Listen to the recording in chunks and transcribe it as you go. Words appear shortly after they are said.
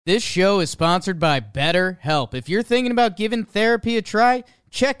This show is sponsored by BetterHelp. If you're thinking about giving therapy a try,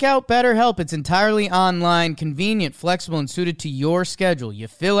 check out BetterHelp. It's entirely online, convenient, flexible, and suited to your schedule. You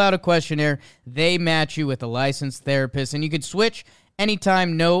fill out a questionnaire, they match you with a licensed therapist, and you can switch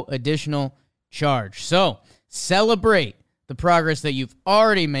anytime, no additional charge. So, celebrate the progress that you've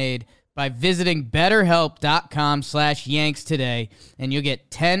already made by visiting BetterHelp.com/Yanks today, and you'll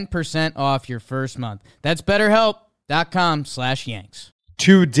get 10% off your first month. That's BetterHelp.com/Yanks.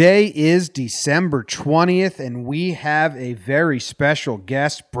 Today is December 20th, and we have a very special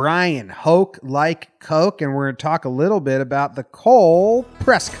guest, Brian Hoke like Coke, and we're going to talk a little bit about the Cole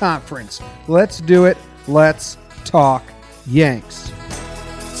press conference. Let's do it. Let's talk Yanks.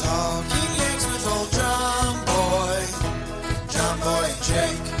 Talking Yanks with old John Boy and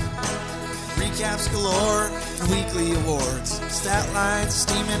Jake. Recaps galore and weekly awards, stat lines,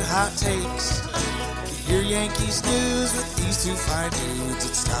 steaming hot takes. Your Yankees news with these two fine dudes.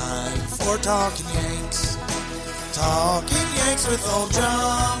 It's time for Talking Yanks. Talking Yanks with old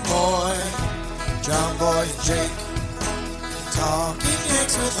John Boy and Jake. Talking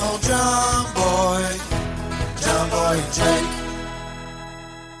Yanks with old John Boy and Jake.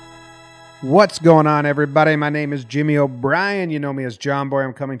 What's going on, everybody? My name is Jimmy O'Brien. You know me as John Boy.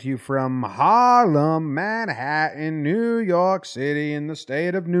 I'm coming to you from Harlem, Manhattan, New York City, in the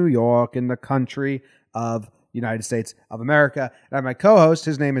state of New York, in the country of United States of America. And I have my co-host.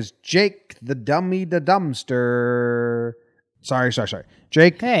 His name is Jake the Dummy the Dumpster. Sorry.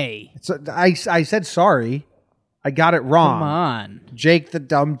 Jake. Hey. I said sorry. I got it wrong. Come on. Jake the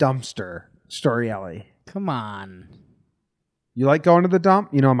Dumb Dumpster. Storielli. Come on. You like going to the dump?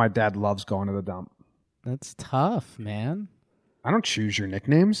 You know my dad loves going to the dump. That's tough, man. I don't choose your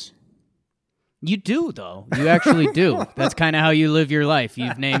nicknames. You do, though. You actually do. That's kind of how you live your life.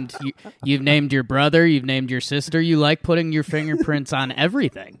 You've named your brother. You've named your sister. You like putting your fingerprints on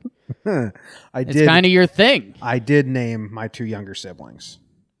everything. It's kind of your thing. I did name my two younger siblings.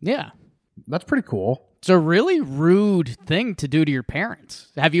 Yeah. That's pretty cool. It's a really rude thing to do to your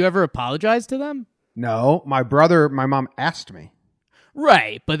parents. Have you ever apologized to them? No. My mom asked me.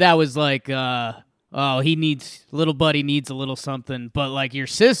 Right, but that was like, little buddy needs a little something, but like your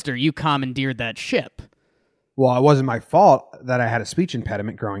sister, you commandeered that ship. Well, it wasn't my fault that I had a speech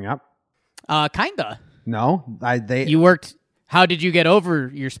impediment growing up. Kinda. No, You worked. How did you get over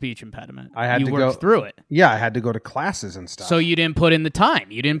your speech impediment? You worked through it. Yeah, I had to go to classes and stuff. So you didn't put in the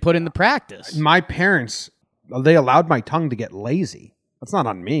time. You didn't put in the practice. My parents, they allowed my tongue to get lazy. That's not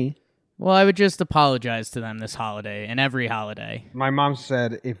on me. Well, I would just apologize to them this holiday and every holiday. My mom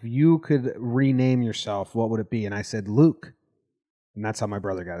said, if you could rename yourself, what would it be? And I said, Luke. And that's how my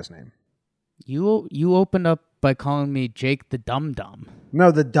brother got his name. You opened up by calling me Jake the Dum Dum. No,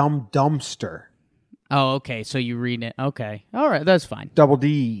 the Dumb Dumpster. Oh, okay. So you read it. Okay. All right. That's fine. Double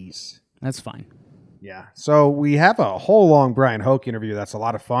D's. That's fine. Yeah. So we have a whole long Brian Hoke interview. That's a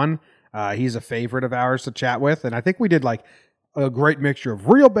lot of fun. He's a favorite of ours to chat with. And I think we did like a great mixture of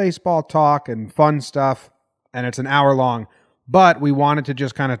real baseball talk and fun stuff, and it's an hour long. But we wanted to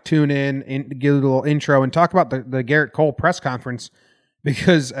just kind of tune in, give a little intro, and talk about the Gerrit Cole press conference,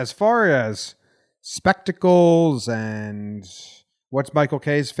 because as far as spectacles and what's Michael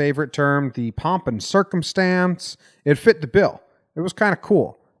Kay's favorite term, the pomp and circumstance, it fit the bill. It was kind of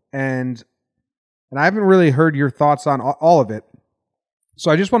cool. And I haven't really heard your thoughts on all of it.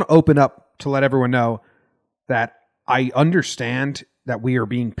 So I just want to open up to let everyone know that I understand that we are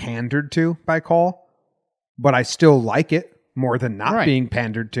being pandered to by Cole, but I still like it more than not being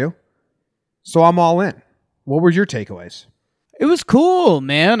pandered to. So I'm all in. What were your takeaways? It was cool,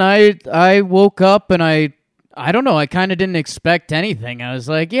 man. I woke up and I don't know, I kind of didn't expect anything. I was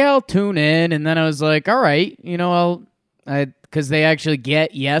like, yeah, I'll tune in. And then I was like, all right, because they actually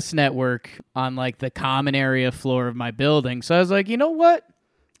get Yes Network on like the common area floor of my building. So I was like, you know what?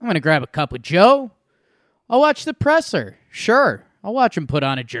 I'm going to grab a cup of Joe. I'll watch the presser. Sure. I'll watch him put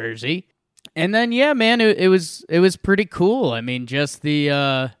on a jersey. And then, yeah, man, it was pretty cool. I mean, just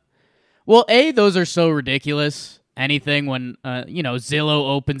the, those are so ridiculous. Anything when,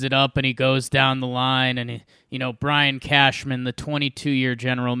 Zillow opens it up and he goes down the line and, Brian Cashman, the 22-year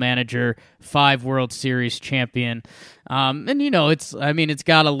general manager, 5 World Series champion. It's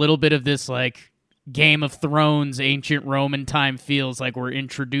got a little bit of this, like, Game of Thrones, ancient Roman time feels like we're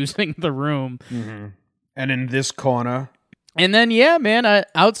introducing the room. Mm-hmm. And in this corner. And then, yeah, man,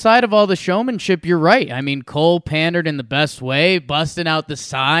 outside of all the showmanship, you're right. I mean, Cole pandered in the best way, busting out the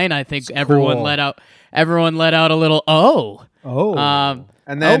sign. I think everyone let out a little, oh.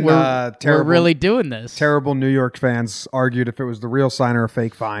 And then we're really doing this. Terrible New York fans argued if it was the real sign or a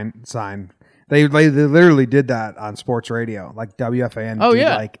fake sign. They literally did that on sports radio, like WFAN. Oh, did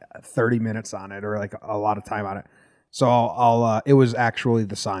yeah. like 30 minutes on it, or like a lot of time on it. So I'll it was actually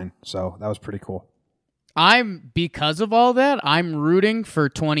the sign. So that was pretty cool. Because of all that, I'm rooting for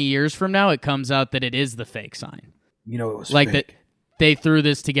 20 years from now. It comes out that it is the fake sign. You know, it was Like fake. that they threw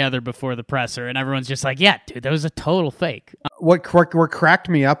this together before the presser, and everyone's just like, "Yeah, dude, that was a total fake." What cracked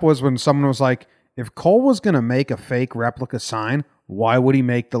me up was when someone was like, if Cole was going to make a fake replica sign, why would he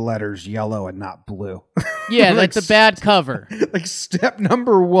make the letters yellow and not blue? Yeah, Like, that's a bad cover. Like step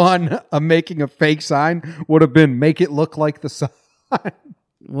number 1 of making a fake sign would have been make it look like the sign.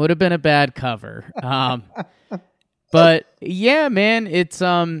 Would have been a bad cover. But yeah, man, it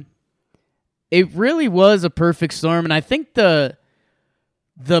really was a perfect storm, and I think the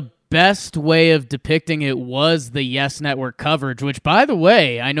best way of depicting it was the Yes Network coverage, which, by the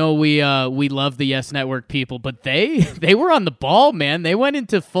way, I know we love the Yes Network people, but they were on the ball, man. They went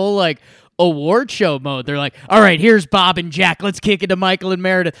into full like award show mode. They're like, all right, here's Bob and Jack. Let's kick it to Michael and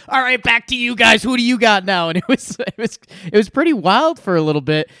Meredith. All right, back to you guys. Who do you got now? And it was pretty wild for a little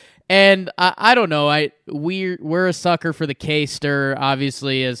bit. And I don't know. We're a sucker for the K-Stir,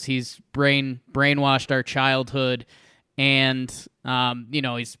 obviously, as he's brainwashed our childhood, and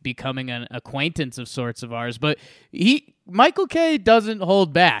he's becoming an acquaintance of sorts of ours. But Michael K doesn't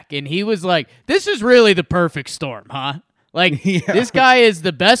hold back, and he was like, "This is really the perfect storm, huh? Like This guy is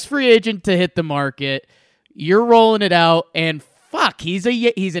the best free agent to hit the market. You're rolling it out, and fuck, he's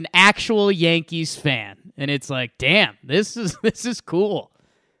an actual Yankees fan, and it's like, damn, this is cool."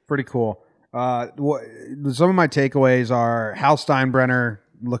 Pretty cool. Some of my takeaways are Hal Steinbrenner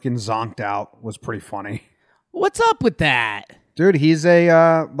looking zonked out was pretty funny. What's up with that? Dude, he's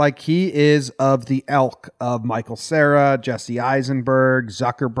he is of the ilk of Michael Cera, Jesse Eisenberg,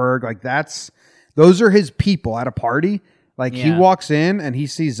 Zuckerberg. Like those are his people at a party. Like he walks in and he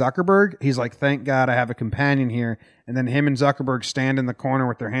sees Zuckerberg. He's like, thank God I have a companion here. And then him and Zuckerberg stand in the corner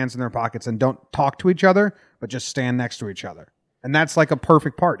with their hands in their pockets and don't talk to each other, but just stand next to each other. And that's like a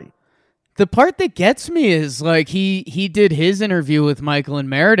perfect party. The part that gets me is like he did his interview with Michael and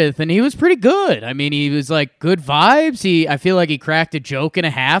Meredith, and he was pretty good. I mean, he was like good vibes. I feel like he cracked a joke and a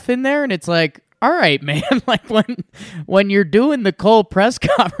half in there, and it's like, all right, man. Like when you're doing the Cole press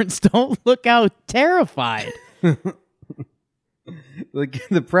conference, don't look out terrified. Like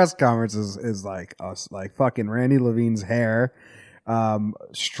the press conference is like us, like fucking Randy Levine's hair,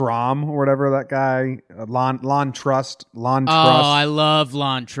 Strom or whatever that guy, Lon Trust. Oh, I love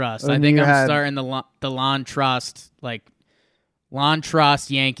Lon Trust. I think I'm starting the Lon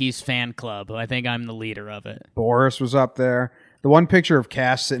Trust Yankees fan club. I think I'm the leader of it. Boris was up there. The one picture of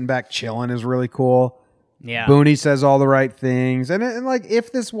Cash sitting back chilling is really cool. Yeah, Booney says all the right things, and like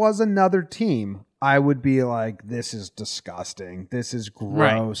if this was another team, I would be like, this is disgusting. This is gross.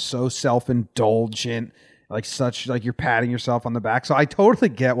 Right. So self-indulgent. Like you're patting yourself on the back. So I totally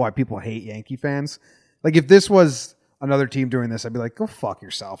get why people hate Yankee fans. Like if this was another team doing this, I'd be like, go fuck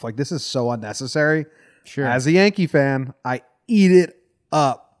yourself. Like this is so unnecessary. Sure. As a Yankee fan, I eat it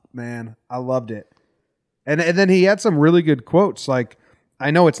up, man. I loved it. And then he had some really good quotes. Like, I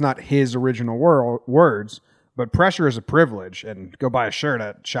know it's not his original words, but pressure is a privilege. And go buy a shirt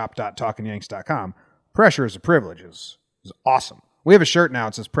at shop.talkingyanks.com. Pressure is a privilege is awesome. We have a shirt now.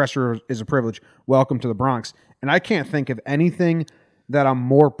 It says pressure is a privilege. Welcome to the Bronx. And I can't think of anything that I'm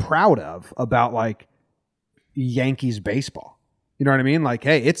more proud of about like Yankees baseball. You know what I mean? Like,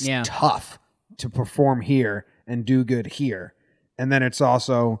 hey, it's tough to perform here and do good here. And then it's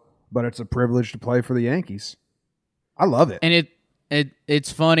also, but it's a privilege to play for the Yankees. I love it. And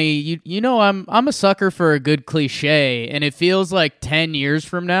it's funny. You know, I'm a sucker for a good cliche, and it feels like 10 years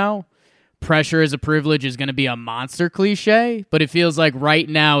from now, pressure is a privilege is going to be a monster cliche, but it feels like right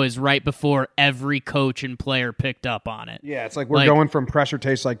now is right before every coach and player picked up on it. Yeah, it's like we're going from pressure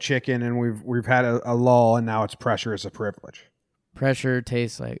tastes like chicken, and we've had a lull, and now it's pressure is a privilege. Pressure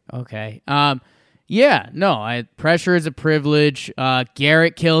tastes like, okay. Pressure is a privilege.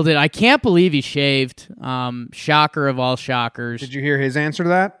 Garrett killed it. I can't believe he shaved. Shocker of all shockers. Did you hear his answer to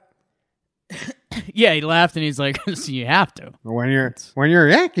that? Yeah, he laughed and he's like, so you have to. When you're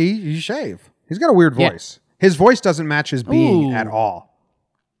a Yankee, you shave. He's got a weird voice. His voice doesn't match his being at all.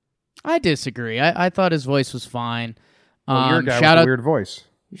 I disagree. I thought his voice was fine. Well, you're a guy with a weird voice.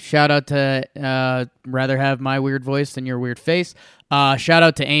 Shout out to rather have my weird voice than your weird face. Shout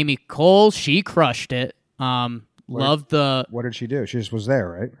out to Amy Cole. She crushed it. Loved the... What did she do? She just was there,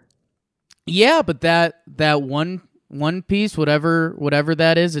 right? Yeah, but that one piece, whatever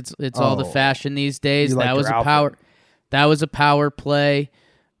that is, it's all the fashion these days. That was a power play.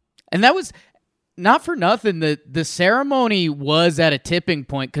 And that was not for nothing, the ceremony was at a tipping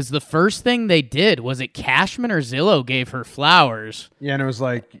point because the first thing they did was Cashman or Zillow gave her flowers. Yeah, and it was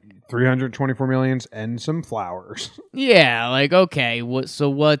like 324 millions and some flowers. Yeah, like, okay, so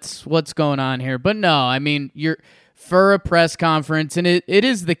what's going on here? But no, I mean, you're for a press conference, and it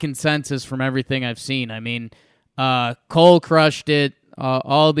is the consensus from everything I've seen. I mean, Cole crushed it.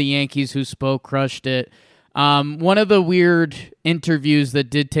 All the Yankees who spoke crushed it. One of the weird interviews that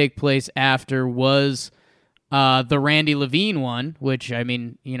did take place after was the Randy Levine one, which, I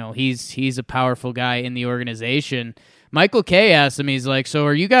mean, you know, he's a powerful guy in the organization. Michael Kay asked him, he's like, so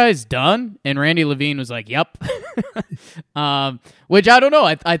are you guys done? And Randy Levine was like, yep. Which I don't know.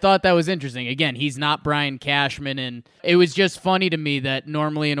 I thought that was interesting. Again, he's not Brian Cashman, and it was just funny to me that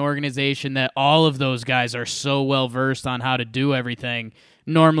normally an organization that all of those guys are so well-versed on how to do everything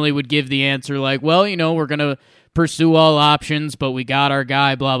normally would give the answer like, well, you know, we're going to pursue all options, but we got our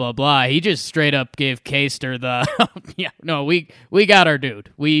guy, blah, blah, blah. He just straight up gave Caster the, yeah, no, we got our dude.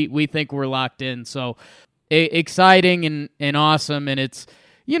 We think we're locked in. So exciting and awesome. And it's,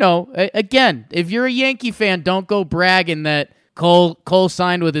 you know, again, if you're a Yankee fan, don't go bragging that Cole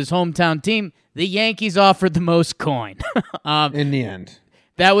signed with his hometown team. The Yankees offered the most coin. In the end.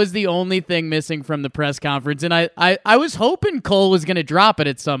 That was the only thing missing from the press conference. And I was hoping Cole was going to drop it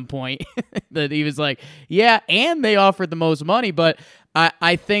at some point. That he was like, yeah, and they offered the most money. But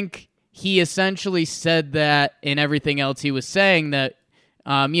I think he essentially said that in everything else he was saying that,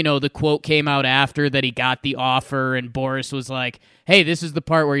 you know, the quote came out after that he got the offer, and Boris was like, hey, this is the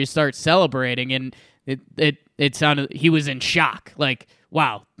part where you start celebrating. And it sounded, he was in shock. Like,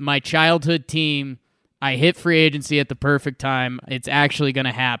 wow, my childhood team, I hit free agency at the perfect time. It's actually going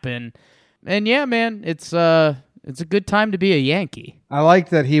to happen. And yeah, man, it's a good time to be a Yankee. I like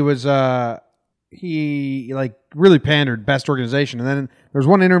that he was he like really pandered best organization. And then there's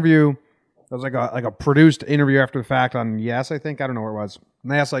one interview that was like a produced interview after the fact on Yes, I think. I don't know where it was.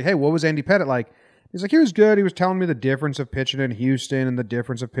 And they asked like, hey, what was Andy Pettitte like? He's like, he was good. He was telling me the difference of pitching in Houston and the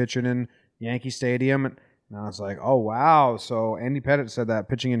difference of pitching in Yankee Stadium. And I was like, oh, wow. So Andy Pettitte said that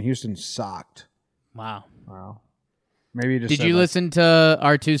pitching in Houston sucked. Wow. Maybe you just Did you listen to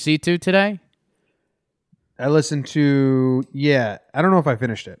R2C2 today? I listened to, yeah. I don't know if I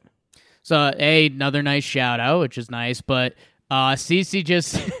finished it. So, another nice shout out, which is nice, but CC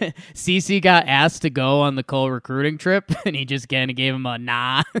got asked to go on the Cole recruiting trip, and he just kind of gave him a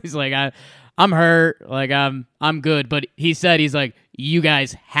nah. He's like, I'm hurt, like I'm good, but he said, he's like, you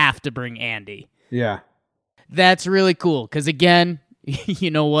guys have to bring Andy. Yeah. That's really cool, because again, you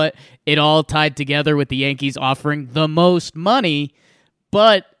know what? It all tied together with the Yankees offering the most money,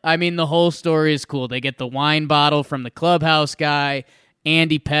 but, I mean, the whole story is cool. They get the wine bottle from the clubhouse guy,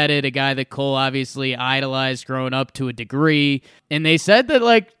 Andy Pettitte, a guy that Cole obviously idolized growing up to a degree, and they said that,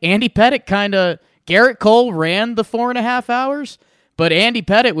 like, Andy Pettitte Garrett Cole ran the 4.5 hours, but Andy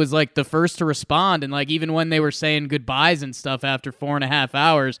Pettitte was, like, the first to respond, and, like, even when they were saying goodbyes and stuff after 4.5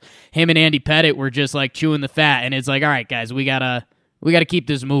 hours, him and Andy Pettitte were just, like, chewing the fat, and it's like, all right, guys, we gotta keep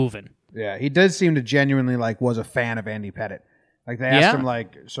this moving. Yeah, he does seem to genuinely, like, was a fan of Andy Pettitte. Like, they asked him,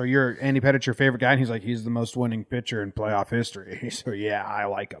 like, so you're Andy Pettitte's your favorite guy? And he's like, he's the most winning pitcher in playoff history. So, yeah, I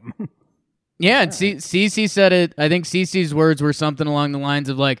like him. Yeah, and CC said it. I think CC's words were something along the lines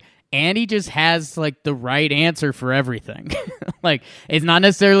of, like, Andy just has, like, the right answer for everything. Like, it's not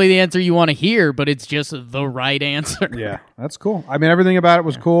necessarily the answer you want to hear, but it's just the right answer. Yeah, that's cool. I mean, everything about it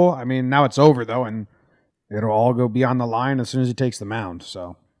was cool. I mean, now it's over, though, and it'll all go be on the line as soon as he takes the mound.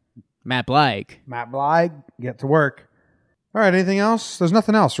 So, Matt Blyg, get to work. All right, anything else? There's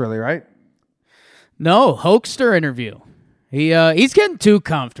nothing else really, right? No, Hoekster interview. He's getting too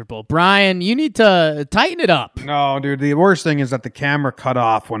comfortable. Brian, you need to tighten it up. No, dude, the worst thing is that the camera cut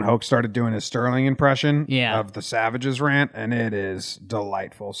off when Hoke started doing his Sterling impression of the Savages rant, and it is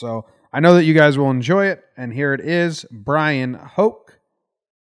delightful. So I know that you guys will enjoy it, and here it is, Brian Hoke,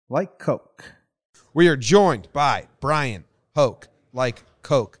 like Coke. We are joined by Brian Hoke, like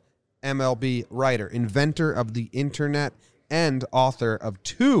Coke, MLB writer, inventor of the internet, and author of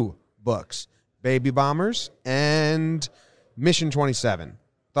 2 books, Baby Bombers and Mission 27.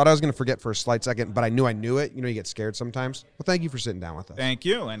 Thought I was going to forget for a slight second, but I knew it. You know, you get scared sometimes. Well, thank you for sitting down with us. Thank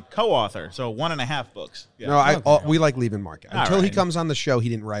you. And co-author, so 1.5 books. Yeah. No, we like leaving Mark. Until he comes on the show, he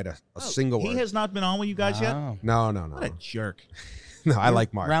didn't write a single word. He has not been on with you guys yet? No. What a jerk. No, I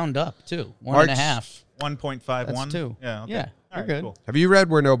like Mark. Round up, too. 1.5. 1.51. That's 2. Yeah. Okay. Yeah, you're good. Cool. Have you read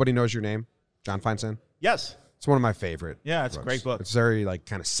Where Nobody Knows Your Name? John Feinstein? Yes. It's one of my favorite. Yeah, it's a great book. It's very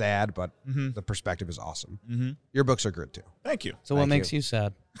kind of sad, but the perspective is awesome. Mm-hmm. Your books are good too. Thank you. So what makes you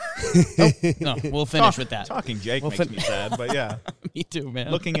sad? No, we'll finish with that. Talking Jake makes me sad, but yeah. Me too,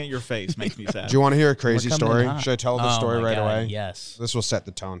 man. Looking at your face makes me sad. Do you want to hear a crazy We're coming story? in hot. Should I tell the story my right God, away? Yes. This will set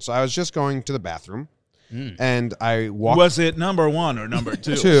the tone. So I was just going to the bathroom, and I walked. Was it number 1 or number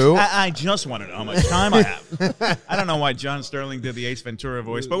 2? Two. I just want to know how much time I have. I don't know why John Sterling did the Ace Ventura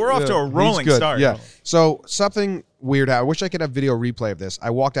voice, but we're off to a He's rolling good. start. Yeah. So something weird. I wish I could have video replay of this. I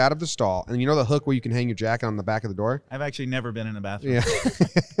walked out of the stall, and you know the hook where you can hang your jacket on the back of the door? I've actually never been in a bathroom. Yeah.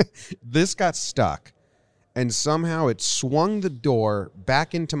 This got stuck, and somehow it swung the door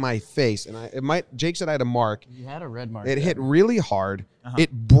back into my face. And Jake said I had a mark. You had a red mark. It hit really hard.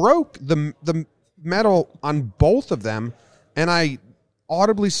 It broke the metal on both of them, and I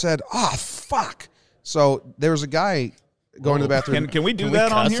audibly said, "Ah, fuck!" So there was a guy going to the bathroom. Can we do Can we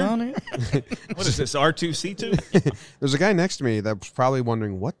that on cuss here? on it? What is this, R2C2? There's a guy next to me that's probably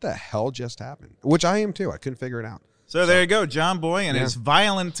wondering what the hell just happened, which I am too. I couldn't figure it out. So there you go, John Boy and his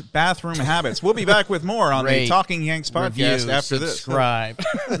violent bathroom habits. We'll be back with more on the Rate, Talking Yanks podcast Review, after this. subscribe.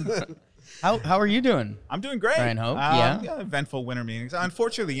 How are you doing? I'm doing great. Brian Hope, yeah. Eventful winter meetings.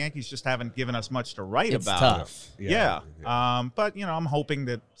 Unfortunately, the Yankees just haven't given us much to write It's about. tough. Yeah. But, I'm hoping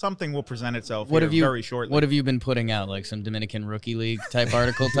that something will present itself What here have you very shortly. What have you been putting out? Like some Dominican Rookie League type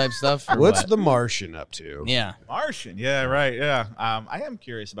article type stuff? Or What's what? the Martian up to? Yeah. Martian. Yeah, right. Yeah. I am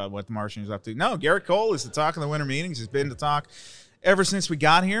curious about what the Martian is up to. No, Garrett Cole is the talk of the winter meetings. He's been the talk ever since we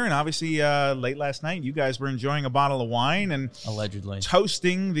got here. And obviously, late last night, you guys were enjoying a bottle of wine and Allegedly.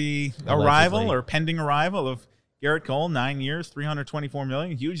 toasting the Allegedly. arrival or pending arrival of Garrett Cole. 9 years, $324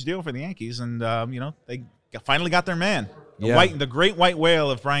 million. Huge deal for the Yankees. And, they finally got their man. The great white whale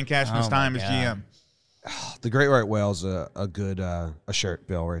of Brian Cashman's Oh, my time as God. GM. The Great White Whale's a good a shirt,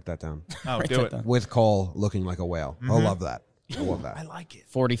 Bill. Write that down. Oh, do it. With Cole looking like a whale. I love that. I love I that. like it.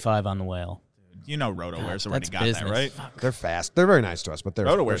 45 on the whale. You know RotoWare's already That's got business. that, right? They're fast. They're very nice to us, but they're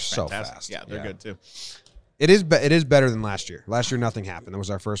RotoWare's so fantastic. fast. Yeah, they're good too. It is better than last year. Last year, nothing happened. That was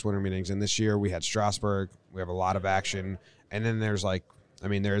our first winter meetings. And this year, we had Strasburg. We have a lot of action. And then there's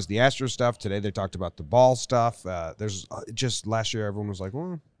there's the Astros stuff. Today, they talked about the ball stuff. There's just last year, everyone was like,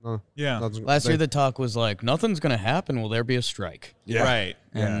 well, Yeah. Last year the talk was like, nothing's going to happen. Will there be a strike? yeah. Right.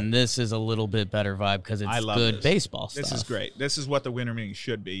 And this is a little bit better vibe because I it's love good this. baseball stuff. This is great. This is what the winter meeting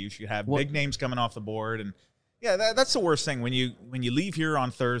should be. You should have What- big names coming off the board, and that's the worst thing when you leave here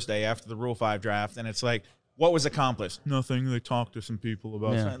on Thursday after the Rule 5 draft, and it's like, what was accomplished? Nothing. They talked to some people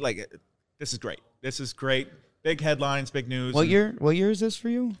about Yeah. something. Like, this is great. This is great. Big headlines, big news. What and year? What year is this for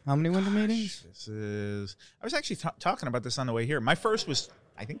you? How many winter meetings? This is. I was actually talking about this on the way here. My first was,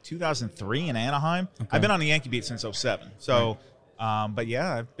 I think, 2003 in Anaheim. I've been on the Yankee beat since 07. So. But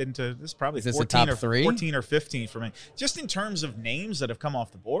yeah, I've been to this is probably Is this 14 the or top three? 14 or 15 for me. Just in terms of names that have come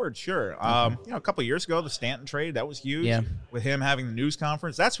off the board, sure. A couple of years ago, the Stanton trade, that was huge. Yeah. With him having the news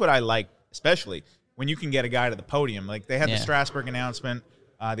conference, that's what I like, especially when you can get a guy to the podium. Like they had the Yeah. Strasburg announcement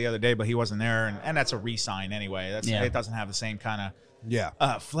the other day, but he wasn't there, and that's a re-sign anyway. Yeah. It doesn't have the same kind of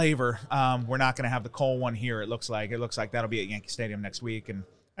Yeah. flavor. We're not going to have the Cole one here. It looks like that'll be at Yankee Stadium next week, and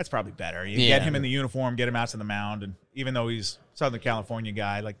that's probably better. You Yeah. get him in the uniform, get him out to the mound, and even though he's Southern California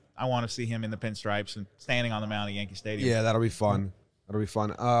guy, like I want to see him in the pinstripes and standing on the mound at Yankee Stadium. Yeah, that'll be fun. That'll be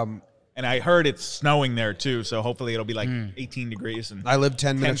fun. And I heard it's snowing there too, so hopefully it'll be like 18 degrees. And I live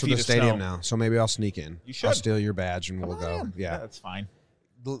 10 minutes from feet the of stadium snow. now, so maybe I'll sneak in. You should. I'll steal your badge and we'll Come go. on. Yeah. That's fine.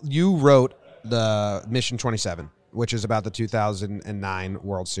 You wrote the Mission 27, which is about the 2009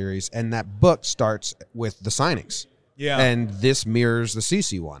 World Series, and that book starts with the signings. Yeah. And this mirrors the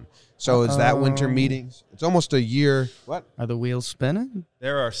CC one. So is that winter meetings? It's almost a year. What? Are the wheels spinning?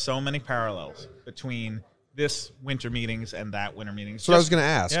 There are so many parallels between this winter meetings and that winter meetings. That's what I was going to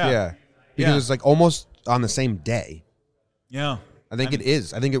ask. Yeah. Because Yeah. it's like almost on the same day. Yeah. I think it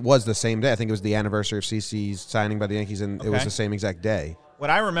is. I think it was the same day. I think it was the anniversary of CC's signing by the Yankees, and it was Okay. the same exact day. What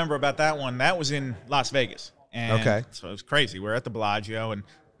I remember about that one, that was in Las Vegas. And Okay. so it was crazy. We're at the Bellagio, and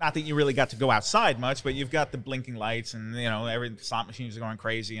not that you really got to go outside much, but you've got the blinking lights, and every slot machines are going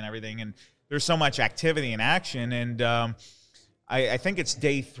crazy and everything, and there's so much activity and action. And I think it's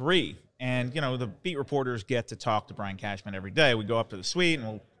day 3, and the beat reporters get to talk to Brian Cashman every day. We go up to the suite and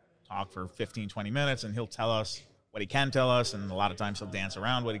we'll talk for 15, 20 minutes, and he'll tell us what he can tell us, and a lot of times he'll dance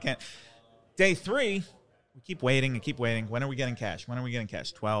around what he can. Day 3. We keep waiting and keep waiting. When are we getting cash? When are we getting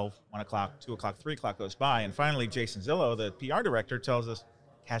cash? 12, 1 o'clock, 2 o'clock, 3 o'clock goes by. And finally, Jason Zillow, the PR director, tells us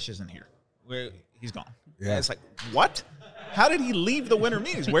cash isn't here. He's gone. Yeah. And it's like, what? How did he leave the winter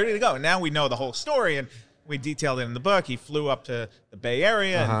meetings? Where did he go? And now we know the whole story, and we detailed it in the book. He flew up to the Bay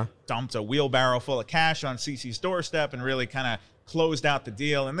Area and dumped a wheelbarrow full of cash on CC's doorstep and really kind of closed out the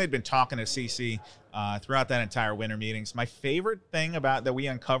deal. And they'd been talking to CC throughout that entire winter meetings. My favorite thing that we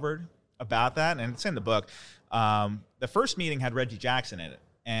uncovered about that, and it's in the book, the first meeting had Reggie Jackson in it.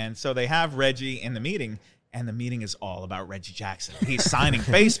 And so they have Reggie in the meeting, and the meeting is all about Reggie Jackson. He's signing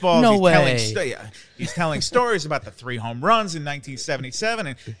baseballs. No he's way. He's telling stories about the 3 home runs in 1977.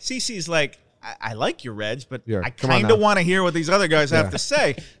 And CeCe's like, I like your Reg, but Yeah, I come on kind of now. want to hear what these other guys have Yeah. to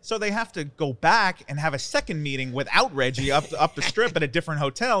say. So they have to go back and have a second meeting without Reggie up the strip at a different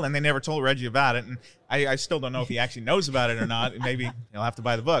hotel, and they never told Reggie about it. And I still don't know if he actually knows about it or not. Maybe he'll have to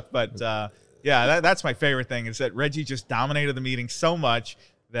buy the book. But that's my favorite thing is that Reggie just dominated the meeting so much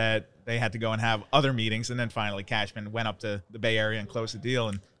that they had to go and have other meetings. And then finally Cashman went up to the Bay Area and closed the deal,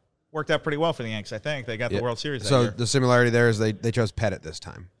 and worked out pretty well for the Yanks, I think. They got the World Series that So year. the similarity there is they chose Pettit this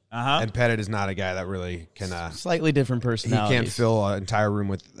time. Uh-huh. And Pettit is not a guy that really can. Slightly different He personality. can't fill an entire room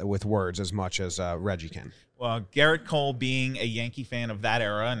with words as much as Reggie can. Well, Garrett Cole being a Yankee fan of that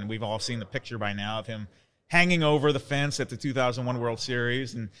era, and we've all seen the picture by now of him hanging over the fence at the 2001 World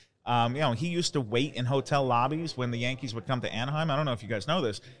Series. And, he used to wait in hotel lobbies when the Yankees would come to Anaheim. I don't know if you guys know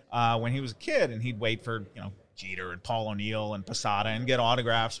this. When he was a kid, and he'd wait for, Jeter and Paul O'Neill and Posada and get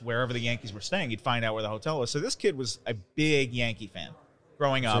autographs wherever the Yankees were staying. He'd find out where the hotel was. So this kid was a big Yankee fan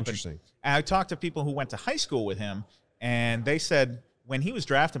growing up. Interesting. And I talked to people who went to high school with him, and they said when he was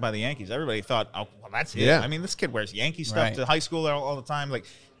drafted by the Yankees, everybody thought, oh, well, that's it. Yeah. I mean, this kid wears Yankee stuff Right. to high school all the time.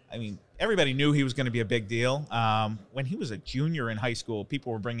 Everybody knew he was going to be a big deal. When he was a junior in high school,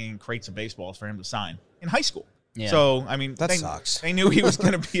 people were bringing crates of baseballs for him to sign in high school. Yeah. So, That they, sucks. They knew he was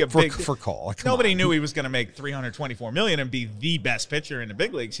going to be a big for Cole. Like, come Nobody on. knew he was going to make $324 million and be the best pitcher in the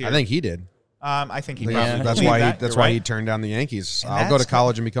big leagues here. I think he did. I think he Yeah. probably That's believed why that. that's You're why right. he turned down the Yankees. And I'll go to that's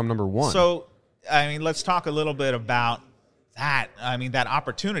college and become number one. So, let's talk a little bit about that. That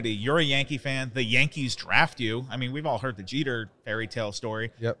opportunity. You're a Yankee fan. The Yankees draft you. We've all heard the Jeter fairy tale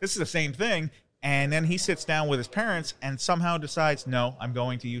story. Yep. This is the same thing. And then he sits down with his parents and somehow decides, no, I'm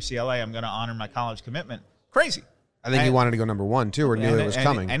going to UCLA. I'm going to honor my college commitment. Crazy. I think he and- wanted to go number one too, or knew it was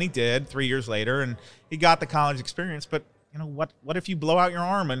coming. And he did 3 years later, and he got the college experience. But what if you blow out your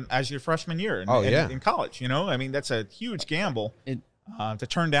arm as your freshman year in college? That's a huge gamble to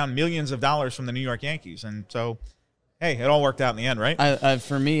turn down millions of dollars from the New York Yankees. And so, hey, it all worked out in the end, right?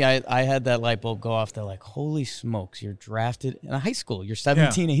 For me, I had that light bulb go off. They're like, holy smokes, you're drafted in high school. You're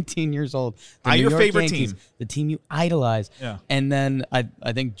 17, 18 years old. The New Your York favorite Yankees, team. the team you idolize. Yeah. And then I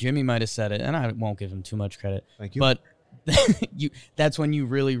think Jimmy might have said it, and I won't give him too much credit. Thank you. But that's when you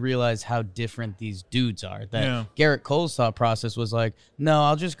really realize how different these dudes are. That Garrett Cole's thought process was like, no,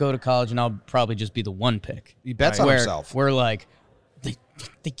 I'll just go to college and I'll probably just be the one pick. He bets on Where himself. We're like,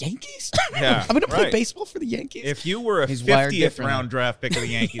 the Yankees? Yeah, I'm going to play right. baseball for the Yankees? If you were a He's wired 50th differently. round draft pick of the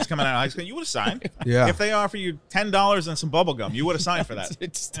Yankees coming out of high school, you would have signed. Yeah. If they offer you $10 and some bubble gum, you would have signed for that.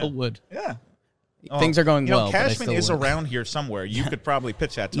 It still would. Yeah. Things are going well, but I Cashman still is would. around here somewhere. You could probably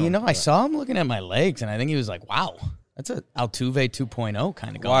pitch that to him. I saw him looking at my legs, and I think he was like, wow, that's a Altuve 2.0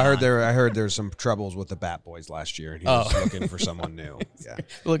 kind of going Well, I on. heard there's some troubles with the Bat Boys last year, and he was looking for someone new. Yeah,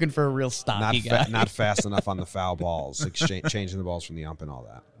 Looking for a real stocky guy. not fast enough on the foul balls, changing the balls from the ump and all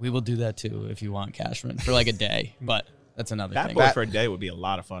that. We will do that, too, if you want Cashman for like a day, but that's another That thing. boy for a day would be a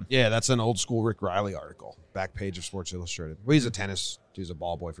lot of fun. Yeah, that's an old school Rick Riley article, back page of Sports Illustrated. Well, he's a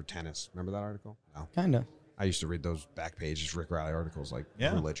ball boy for tennis. Remember that article? No. Kind of. I used to read those back pages Rick Riley articles like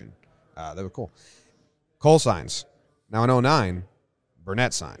Yeah. religion. They were cool. Cole signs. Now in 2009,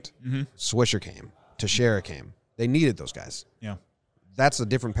 Burnett signed. Swisher came. Teixeira came. They needed those guys. Yeah. That's a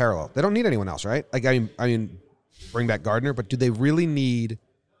different parallel. They don't need anyone else, right? Like I mean, bring back Gardner, but do they really need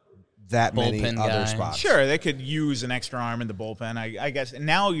that many Bullpen other guy. spots? Sure, they could use an extra arm in the bullpen, I guess. And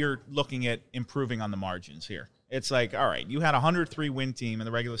now you're looking at improving on the margins here. It's like, all right, you had a 103-win team in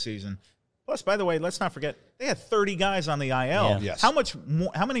the regular season. Plus, by the way, let's not forget, they had 30 guys on the IL. Yeah. Yes.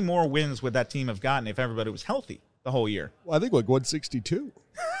 How many more wins would that team have gotten if everybody was healthy the whole year? Well, I think like 162.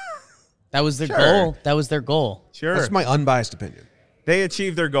 That was their Sure. goal. That was their goal. Sure. That's my unbiased opinion. They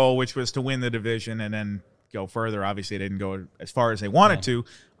achieved their goal, which was to win the division and then go further. Obviously, they didn't go as far as they wanted to.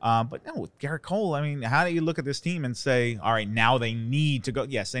 But no, with Garrett Cole, how do you look at this team and say, all right, now they need to go?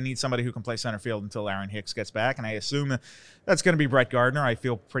 Yes, they need somebody who can play center field until Aaron Hicks gets back. And I assume that's going to be Brett Gardner. I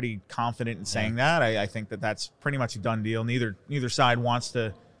feel pretty confident in saying that. I think that's pretty much a done deal. Neither side wants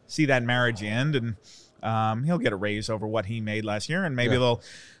to see that marriage end. And he'll get a raise over what he made last year. And maybe they'll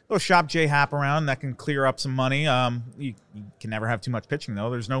shop J Happ around. That can clear up some money. You can never have too much pitching, though.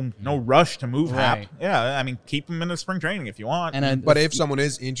 There's no rush to move Happ. Right. Yeah, keep him in the spring training if you want. And But if someone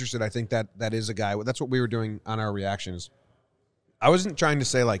is interested, I think that is a guy. That's what we were doing on our reactions. I wasn't trying to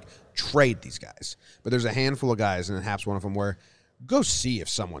say like trade these guys, but there's a handful of guys, and Happ's one of them, where go see if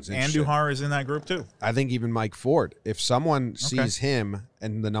someone's interested. Andujar is in that group, too. I think even Mike Ford, if someone sees him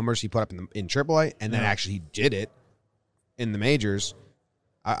and the numbers he put up in AAA, and then actually he did it, in the majors.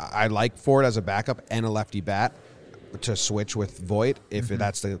 I like Ford as a backup and a lefty bat to switch with Voit if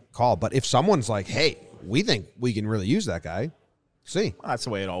that's the call. But if someone's like, hey, we think we can really use that guy, see. Well, that's the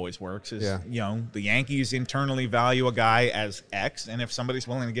way it always works. Is the Yankees internally value a guy as X, and if somebody's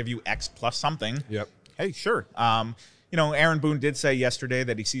willing to give you X plus something, hey, sure. Aaron Boone did say yesterday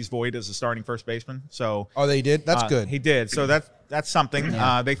that he sees Voit as a starting first baseman. So they did? That's good. He did. So that's something.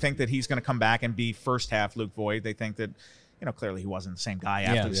 They think that he's going to come back and be first half Luke Voit. They think that clearly he wasn't the same guy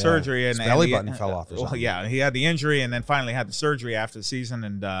after the surgery. And his belly button fell off or something. Well, yeah, he had the injury and then finally had the surgery after the season.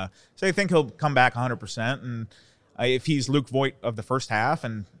 And so they think he'll come back 100%. And if he's Luke Voit of the first half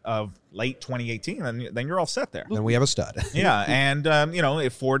and of late 2018, then you're all set there. Then we have a stud. Yeah, and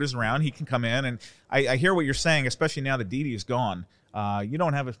if Ford is around, he can come in. And I hear what you're saying, especially now that Didi is gone. You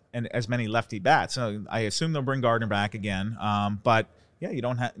don't have as many lefty bats. So I assume they'll bring Gardner back again. But yeah, you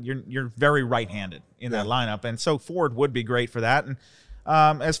don't have. You're very right-handed in that lineup, and so Ford would be great for that. And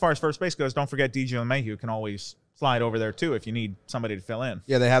as far as first base goes, don't forget DJ LeMahieu can always slide over there too if you need somebody to fill in.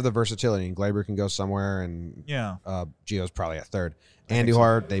 Yeah, they have the versatility, and Glaber can go somewhere, and Gio's probably at third.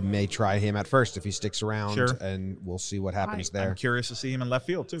 Andujar, they may try him at first if he sticks around, and we'll see what happens there. I'm curious to see him in left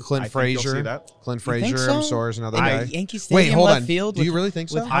field too. Clint Frazier, I'm sure, is another guy. Yankee Stadium Wait, hold left on. field. Do you really think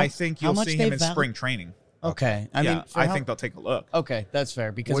so? I think you'll see him in spring training. Okay. I think they'll take a look. Okay, that's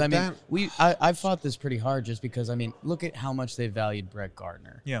fair because I've fought this pretty hard just because look at how much they valued Brett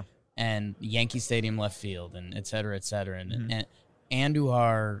Gardner. Yeah. And Yankee Stadium left field and et cetera, and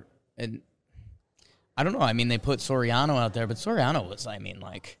Andujar and I don't know. They put Soriano out there, but Soriano was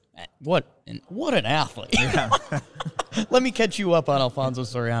what an athlete. Yeah. Let me catch you up on Alfonso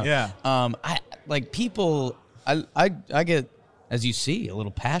Soriano. Yeah. People I get, as you see, a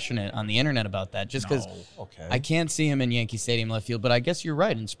little passionate on the internet about that just because I can't see him in Yankee Stadium left field. But I guess you're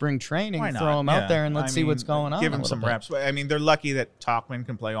right. In spring training, throw him out there and let's see what's going on. Give him some reps. They're lucky that Tauchman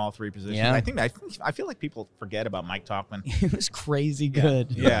can play all three positions. Yeah. I feel like people forget about Mike Tauchman. He was crazy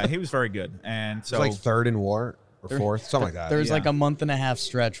good. Yeah, he was very good. And so it was third in WAR or fourth, something like that. There was a month and a half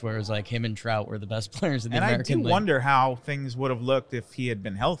stretch where it was him and Trout were the best players in the American League. And I do wonder how things would have looked if he had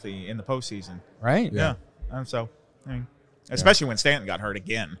been healthy in the postseason. Right? Yeah. And so, especially when Stanton got hurt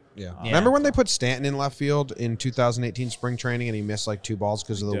again. Yeah. Remember when they put Stanton in left field in 2018 spring training and he missed 2 balls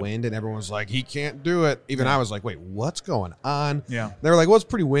because of the wind and everyone was like, he can't do it. Even I was like, wait, what's going on? Yeah. They were like, well, it's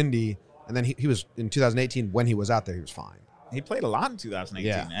pretty windy. And then he was in 2018 when he was out there, he was fine. He played a lot in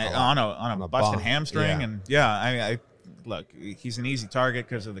 2018 on a busted hamstring. Yeah. And I look, he's an easy target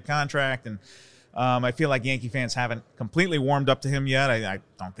because of the contract. And I feel like Yankee fans haven't completely warmed up to him yet. I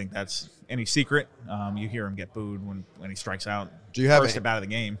don't think that's any secret. You hear him get booed when he strikes out. Do you have first out of the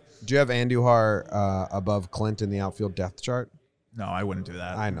game? Do you have Andujar above Clint in the outfield depth chart? No, I wouldn't do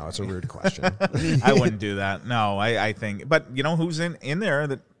that. I know it's a rude question. I wouldn't do that. No, I think. But you know who's in there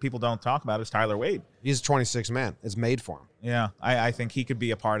that people don't talk about is Tyler Wade. He's a 26 man. It's made for him. Yeah, I think he could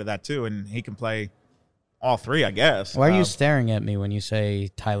be a part of that too, and he can play all three, I guess. Why are you staring at me when you say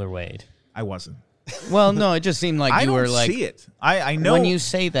Tyler Wade? I wasn't. Well, no, it just seemed like you were like. I don't see it. I know when you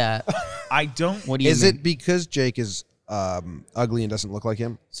say that. I don't. What do you Is mean? it because Jake is ugly and doesn't look like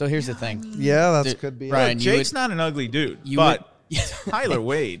him? So here's the thing. Yeah, that could be. Brian, Jake's not an ugly dude, but Tyler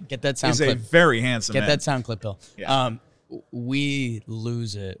Wade get that sound is clip. a very handsome man. Get that sound clip, Bill. Yeah. We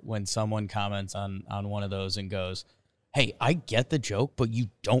lose it when someone comments on one of those and goes, "Hey, I get the joke, but you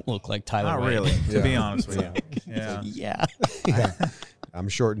don't look like Tyler Not Wade." really, to be honest with you. Yeah. Yeah. I'm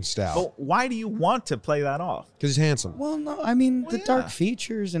short and stout. But why do you want to play that off? Because he's handsome. Well, no, I mean the dark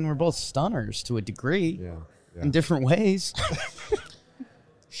features, and we're both stunners to a degree, Yeah. in different ways.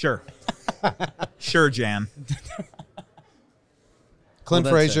 Sure. Sure, Jan. Clint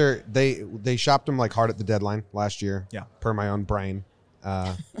Well, that's Frazier, they shopped him hard at the deadline last year. Yeah. Per my own brain.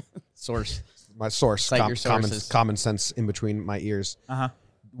 Source. My source. Cite your sources. Common sense in between my ears. Uh-huh.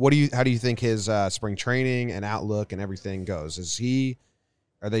 How do you think his spring training and outlook and everything goes?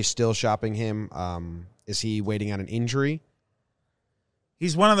 Are they still shopping him? Is he waiting on an injury?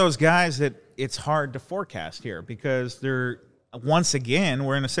 He's one of those guys that it's hard to forecast here because once again,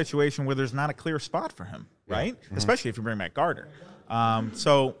 we're in a situation where there's not a clear spot for him, right? Mm-hmm. Especially if you bring back Gardner.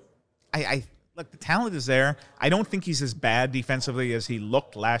 So I look, the talent is there. I don't think he's as bad defensively as he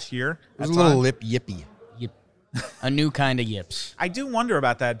looked last year. It was a little lip yippy. Yip. A new kind of yips. I do wonder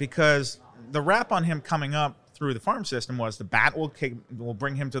about that because the rap on him coming up through the farm system was the bat will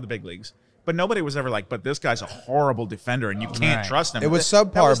bring him to the big leagues. But nobody was ever like, but this guy's a horrible defender and you can't trust him. It was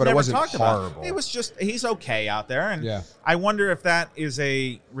subpar, but it wasn't talked about. horrible. It was just, he's okay out there. And Yeah. I wonder if that is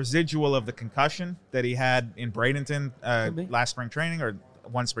a residual of the concussion that he had in Bradenton last spring training or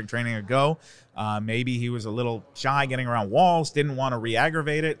one spring training ago. Maybe he was a little shy getting around walls, didn't want to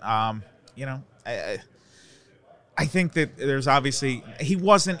re-aggravate it. I think that there's obviously he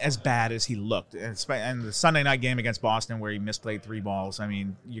wasn't as bad as he looked. And the Sunday night game against Boston where he misplayed 3 balls, I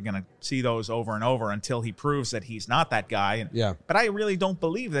mean, you're going to see those over and over until he proves that he's not that guy. Yeah. But I really don't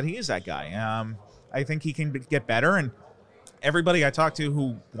believe that he is that guy. I think he can get better. And everybody I talked to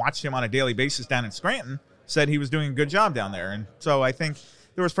who watched him on a daily basis down in Scranton said he was doing a good job down there. And so I think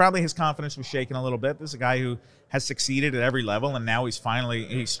there was probably his confidence was shaken a little bit. This is a guy who has succeeded at every level, and now he's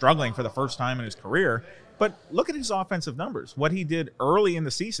struggling for the first time in his career. But look at his offensive numbers. What he did early in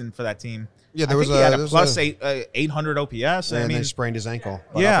the season for that team. Yeah, he had a plus 800 OPS. And they sprained his ankle.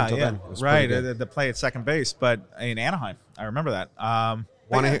 Right. The play at second base, but in Anaheim, I remember that.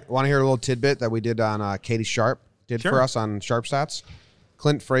 Want to hear a little tidbit that we did on Katie Sharp for us on Sharp Stats?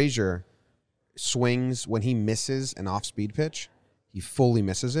 Clint Frazier swings when he misses an off-speed pitch. He fully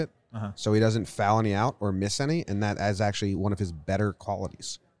misses it, so he doesn't foul any out or miss any, and that is actually one of his better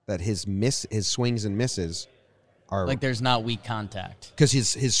qualities. That his swings and misses are like there's not weak contact because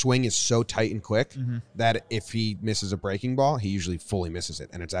his swing is so tight and quick that if he misses a breaking ball, he usually fully misses it,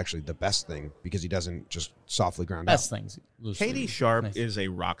 and it's actually the best thing because he doesn't just softly ground out. Best things. Katie Sharp is a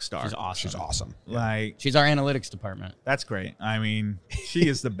rock star. She's awesome. She's our analytics department. That's great. I mean, she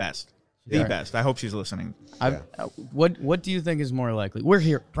is the best. The best. I hope she's listening. What do you think is more likely? We're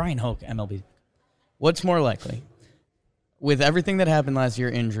here. Brian Hoke, MLB. What's more likely? With everything that happened last year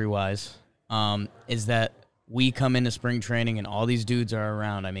injury-wise, is that we come into spring training and all these dudes are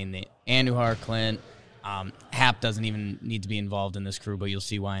around. I mean, the Andujar, Clint, Happ doesn't even need to be involved in this crew, but you'll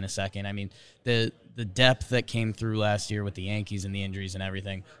see why in a second. I mean, the depth that came through last year with the Yankees and the injuries and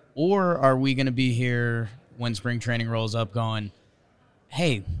everything. Or are we going to be here when spring training rolls up going,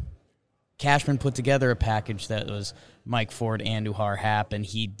 hey, Cashman put together a package that was Mike Ford, Andujar, Happ, and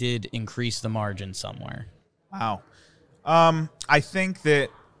he did increase the margin somewhere. Wow. I think that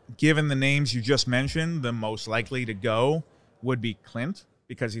given the names you just mentioned, the most likely to go would be Clint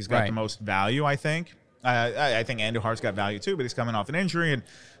because he's got the most value, I think. I think Andujar's got value too, but he's coming off an injury, and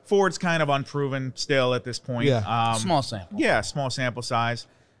Ford's kind of unproven still at this point. Yeah. Small sample. Yeah, small sample size.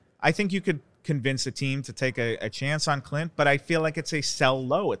 I think you could convince a team to take a chance on Clint, but I feel like it's a sell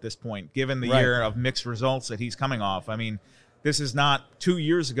low at this point, given the year of mixed results that he's coming off. I mean, this is not 2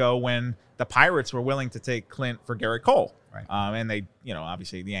 years ago when the Pirates were willing to take Clint for Garrett Cole. Right. And they,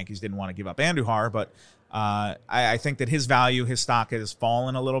 obviously the Yankees didn't want to give up Andujar, but I think that his value, his stock has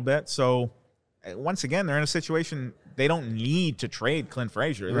fallen a little bit. So once again, they're in a situation they don't need to trade Clint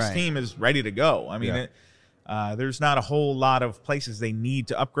Frazier. This team is ready to go. I mean, there's not a whole lot of places they need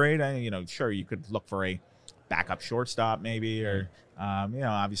to upgrade. Sure, you could look for a backup shortstop maybe, or,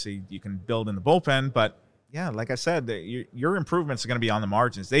 obviously you can build in the bullpen, but yeah, like I said, your improvements are going to be on the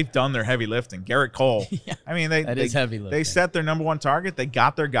margins. They've done their heavy lifting. Garrett Cole. I mean, that is heavy lifting. They set their number one target. They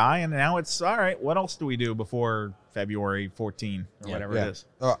got their guy, and now it's all right. What else do we do before February 14 or whatever it is?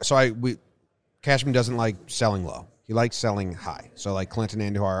 Cashman doesn't like selling low. He likes selling high. So like Clinton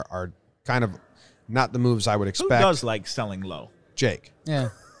and Andujar are kind of not the moves I would expect. Who does like selling low? Jake.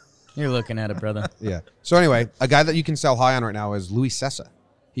 Yeah, you're looking at it, brother. Yeah. So anyway, a guy that you can sell high on right now is Luis Sessa.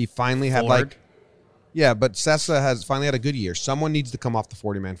 He finally had Ford. Yeah, but Sessa has finally had a good year. Someone needs to come off the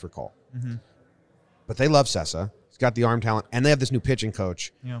 40-man for Cole. Mm-hmm. But they love Sessa. He's got the arm talent, and they have this new pitching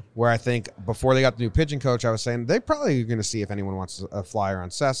coach. Yeah. Where I think before they got the new pitching coach, I was saying they probably are going to see if anyone wants a flyer on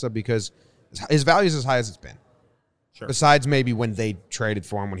Sessa because his value is as high as it's been. Sure. Besides maybe when they traded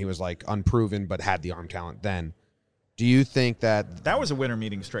for him when he was like unproven but had the arm talent then. Do you think that was a winter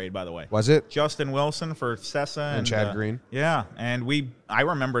meetings trade, by the way? Was it? Justin Wilson for Sessa and Chad Green? Yeah, and I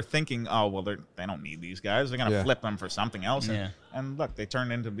remember thinking, oh well, they don't need these guys. They're going to flip them for something else. Yeah. And look, they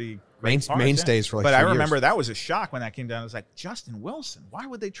turned into be mainstays for like. But 3 I years. remember that was a shock when that came down. I was like, Justin Wilson. Why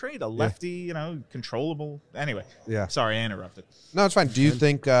would they trade a lefty? Controllable. Anyway. Yeah. Sorry, I interrupted. No, it's fine. Do you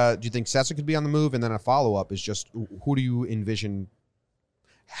think Sessa could be on the move? And then a follow up is just who do you envision?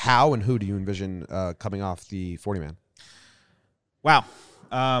 How and who do you envision coming off the 40-man? Wow.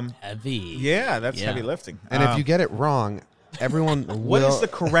 Heavy. Yeah, that's heavy lifting. And if you get it wrong, everyone will. What is the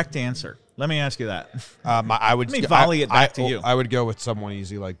correct answer? Let me ask you that. I would. Let me volley it back to you. I would go with someone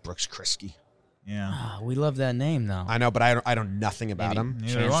easy like Brooks Kriske. Yeah. We love that name, though. I know, but I know nothing about him.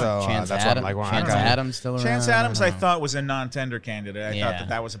 Chance that's Adam, what I'm like. Chance Adams still around. Chance Adams, I thought was a non-tender candidate. I thought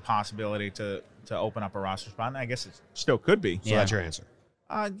that was a possibility to open up a roster spot. And I guess it still could be. So that's your answer.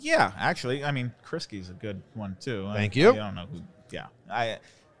 Yeah, actually, I mean, Kriske's a good one too. Thank you. I don't know who. Yeah,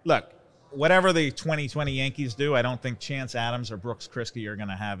 look. Whatever the 2020 Yankees do, I don't think Chance Adams or Brooks Kriske are going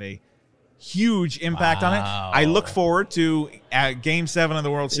to have a huge impact on it. I look forward to Game 7 of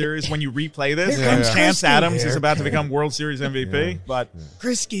the World Series when you replay this. Here comes Chance Christie. Adams is about to become World Series MVP, but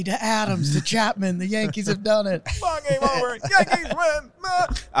Krisky to Adams to Chapman. The Yankees have done it. ball game over. Yankees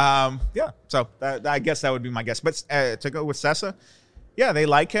win. Yeah, so I guess that would be my guess. But to go with Sessa, yeah, they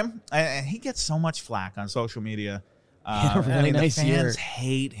like him, and he gets so much flack on social media. had a really nice the fans year.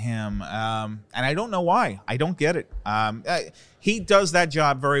 hate him, and I don't know why. I don't get it. He does that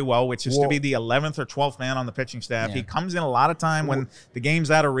job very well, which is to be the 11th or 12th man on the pitching staff. Yeah. He comes in a lot of time when the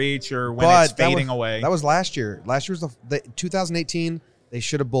game's out of reach or when it's fading away. That was last year. Last year was the 2018. They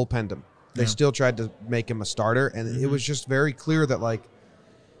should have bullpenned him. They still tried to make him a starter, and it was just very clear that like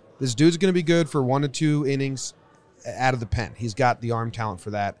this dude's going to be good for 1 to 2 innings out of the pen. He's got the arm talent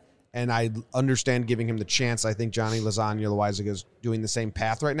for that. And I understand giving him the chance. I think Johnny Lasagna Loaizaga is doing the same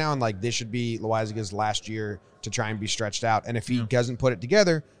path right now. And like this should be Loaizaga's last year to try and be stretched out. And if he doesn't put it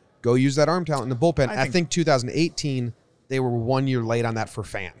together, go use that arm talent in the bullpen. I think 2018, they were 1 year late on that for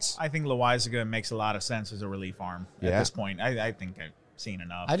fans. I think Loaizaga makes a lot of sense as a relief arm at this point. I think I've seen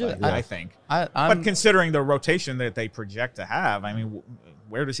enough. I think. But considering the rotation that they project to have, I mean,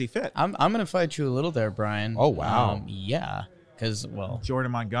 where does he fit? I'm going to fight you a little there, Brian. Oh, wow. Yeah. Because, well,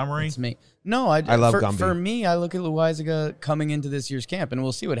 Jordan Montgomery? it's me. No, I love for, Gumby. For me, I look at Loaizaga coming into this year's camp, and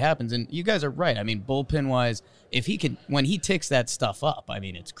we'll see what happens. And you guys are right. I mean, bullpen-wise, if he can, when he ticks that stuff up, I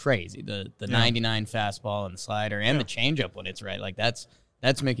mean, it's crazy. The 99 fastball and the slider and the changeup when it's right. Like, that's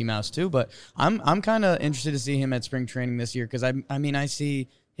Mickey Mouse, too. But I'm kind of interested to see him at spring training this year because, I mean, I see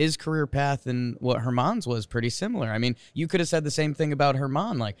his career path and what Herman's was pretty similar. I mean, you could have said the same thing about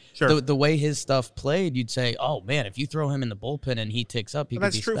Herman. Like, the way his stuff played, you'd say, oh, man, if you throw him in the bullpen and he ticks up, he could be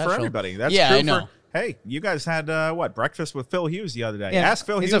That's true special. for everybody. That's yeah, true I know. for... Hey, you guys had, breakfast with Phil Hughes the other day. Yeah, Ask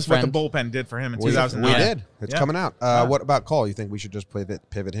Phil he's Hughes a what the friend. bullpen did for him in We 2009. did. It's Yeah. coming out. What about Cole? You think we should just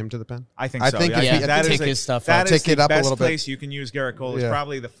pivot him to the pen? I think so. I think yeah, if Yeah, he- that take is his stuff that up. is Tick the it up a best little bit. place you can use Garrett Cole. Is Yeah.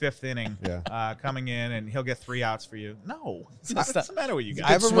 probably the 5th inning Yeah. coming in, and he'll get 3 outs for you. No. What's the matter with you I guys?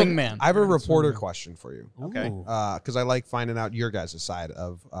 have a swing man. I have a reporter question for you. Okay. Because I like finding out your guys' side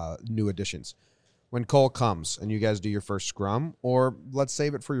of new additions. When Cole comes and you guys do your first scrum, or let's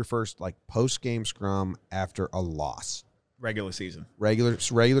save it for your first like post-game scrum after a loss, Regular season. regular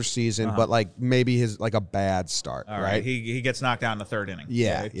season, but like maybe his like a bad start, All right? right. He gets knocked out in the 3rd inning.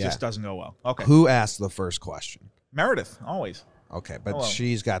 Yeah, It yeah. just doesn't go well. Okay. Who asked the first question? Meredith, always. Okay, but well.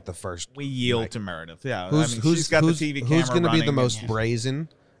 she's got the first. We yield to Meredith. Yeah. Who's she's got the TV camera who's going to be the running most and- brazen?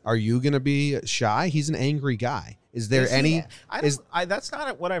 Are you going to be shy? He's an angry guy. Is there Is he- any? that's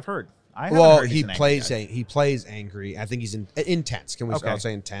not what I've heard. I haven't Well, heard he's he an angry plays guy. he plays angry. I think he's intense. Can we? Okay. I'll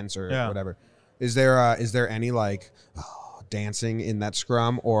say intense or Yeah. whatever. Is there any like dancing in that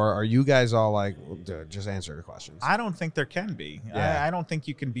scrum, or are you guys all like, well, dude, just answer the questions? I don't think there can be. Yeah. I don't think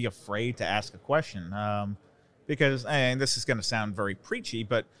you can be afraid to ask a question because, and this is going to sound very preachy,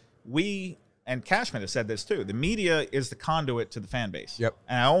 but we, and Cashman has said this too, the media is the conduit to the fan base. Yep.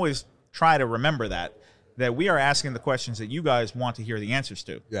 And I always try to remember that we are asking the questions that you guys want to hear the answers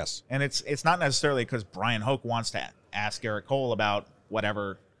to. Yes. And it's not necessarily because Brian Hoke wants to ask Garrett Cole about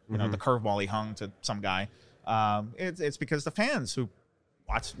whatever, you know, the curveball he hung to some guy. It's because the fans who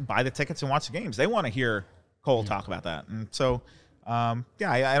buy the tickets and watch the games, they want to hear Cole talk about that. And so, I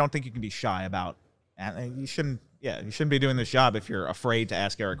don't think you can be shy about. And you shouldn't be doing this job if you're afraid to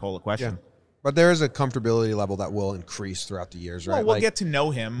ask Garrett Cole a question. Yeah. But there is a comfortability level that will increase throughout the years, right? Well, we'll Like, get to know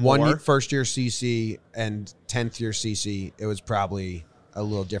him more. first year CC and 10th year CC, it was probably a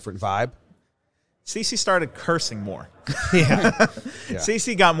little different vibe. CC started cursing more. Yeah.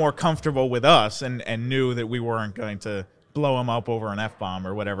 CC got more comfortable with us and knew that we weren't going to blow him up over an F-bomb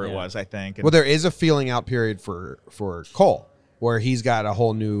or whatever it was, I think. And Well, there is a feeling out period for Cole where he's got a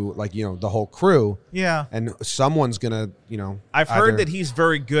whole new, like, you know, the whole crew. yeah. And someone's going to, you know. I've heard either- that he's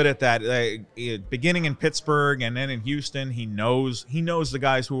very good at that. Beginning in Pittsburgh and then in Houston, he knows the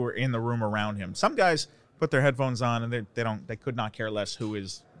guys who are in the room around him. Some guys put their headphones on and they could not care less who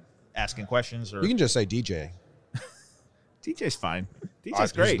is asking questions. Or You can just say DJ. DJ's fine. DJ's These are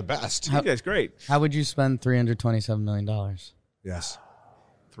great. the best. DJ's great. How would you spend $327 million? Yes.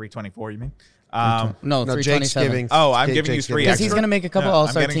 324, you mean? No, No, Jake's 327. giving. Oh, I'm giving you Jake's three Because extra. he's going to make a couple Yeah, I'm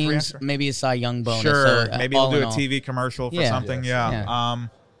All-Star getting three teams, extra. maybe a Cy Young bonus. Sure, so, maybe all we'll do in a all. TV commercial for Yeah. something. Yes. Yeah.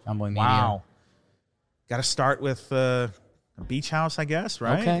 John Boy Media. Wow. Got to start with a beach house, I guess,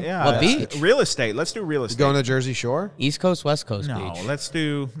 right? Okay. Yeah. What beach? Real estate. Let's do real You estate. going to Jersey Shore? East Coast, West Coast No, beach.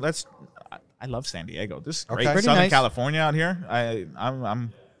 let's. I love San Diego. This is great. Okay. Pretty Southern nice. California out here.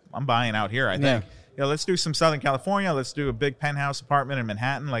 I'm buying out here. I think. Yeah, let's do some Southern California. Let's do a big penthouse apartment in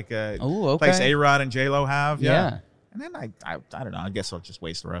Manhattan, like a Ooh, okay. place A-Rod and J-Lo have. Yeah. And then I don't know. I guess I'll just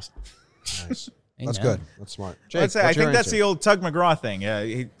waste the rest. Nice. Hey, That's now. good. That's smart. Jake, Let's say, I what's your think that's answer? the old Tug McGraw thing. Yeah,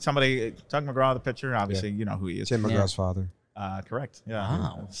 Tug McGraw, the pitcher. Obviously, you know who he is. Tim McGraw's father. Correct. Yeah,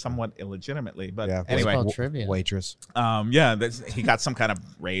 Wow. somewhat illegitimately, but Yeah. anyway. Baseball trivia. Waitress. He got some kind of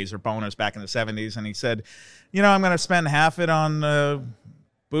raise or bonus back in the 70s, and he said, I'm going to spend half it on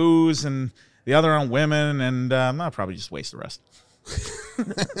booze and the other on women, and I'll probably just waste the rest.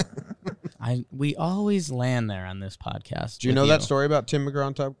 We always land there on this podcast. Do you with know that story about Tim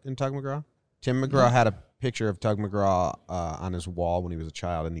McGraw and Tug McGraw? Tim McGraw had a picture of Tug McGraw on his wall when he was a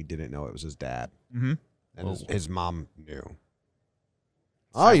child, and he didn't know it was his dad. Mm-hmm. And his mom knew.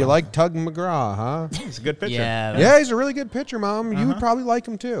 Oh, you like Tug McGraw, huh? He's a good pitcher. Yeah. Yeah, he's a really good pitcher, Mom. You would probably like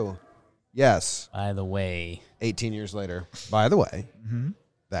him, too. Yes. By the way, 18 years later. By the way,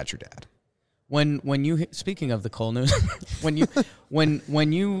 that's your dad. when you speaking of the Cole News, when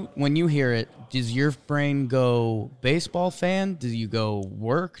you hear it, does your brain go baseball fan? Do you go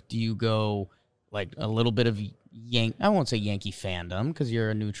work? Do you go like a little bit of I won't say Yankee fandom because you're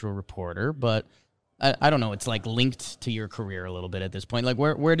a neutral reporter, but I don't know. It's like linked to your career a little bit at this point. Like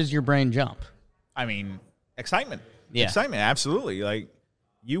where does your brain jump? I mean, excitement. Yeah. Excitement, absolutely. Like,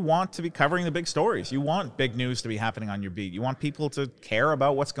 you want to be covering the big stories. You want big news to be happening on your beat. You want people to care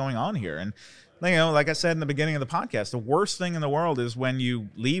about what's going on here. And, like I said in the beginning of the podcast, the worst thing in the world is when you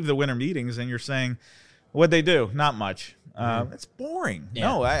leave the winter meetings and you're saying, what'd they do? Not much. It's boring. Yeah.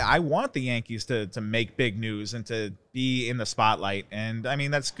 No, I want the Yankees to make big news and to be in the spotlight. And, I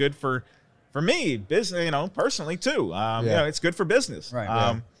mean, that's good for me, business, personally, too. It's good for business.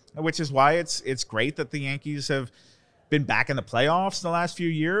 Right. Which is why it's great that the Yankees have been back in the playoffs the last few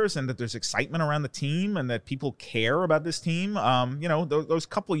years, and that there's excitement around the team, and that people care about this team. Those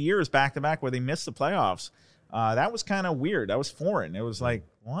couple of years back to back where they missed the playoffs, that was kind of weird. That was foreign. It was like,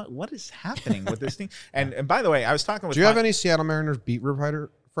 what is happening with this team? And by the way, I was talking with. Do you have any Seattle Mariners beat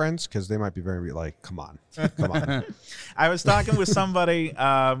reporter friends? Because they might be very like, come on. I was talking with somebody.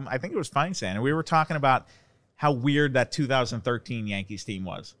 I think it was Feinstein, and we were talking about how weird that 2013 Yankees team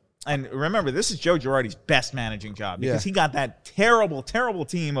was. And remember, this is Joe Girardi's best managing job because he got that terrible, terrible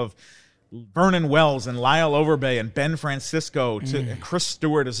team of Vernon Wells and Lyle Overbay and Ben Francisco to Chris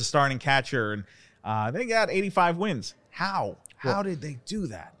Stewart as a starting catcher. And they got 85 wins. How? How did they do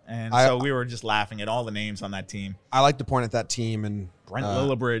that? And so we were just laughing at all the names on that team. I like to point at that team and Brent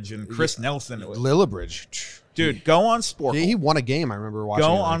Lillibridge and Chris Nelson. Lillibridge. Dude, go on Sporkle. He won a game. I remember watching.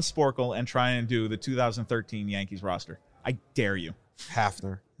 Go it, on Sporkle and try and do the 2013 Yankees roster. I dare you.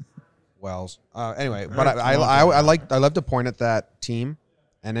 Hafner, Wells. Anyway, but I love to point at that team,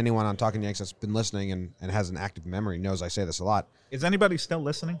 and anyone on Talking Yanks that's been listening and has an active memory knows I say this a lot. Is anybody still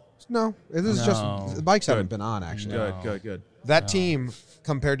listening? No, it is just the bikes haven't been on actually. Good. That team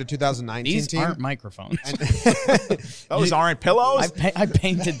compared to 2019 These team. aren't microphones. Those aren't pillows. I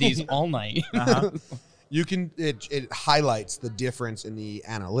painted these all night. You can it highlights the difference in the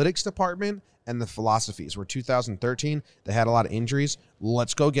analytics department and the philosophies. Where 2013 they had a lot of injuries.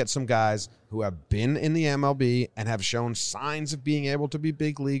 Let's go get some guys who have been in the MLB and have shown signs of being able to be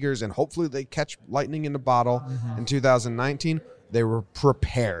big leaguers, and hopefully they catch lightning in the bottle. In 2019 they were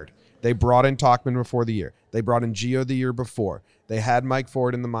prepared. They brought in Tauchman before the year. They brought in Gio the year before. They had Mike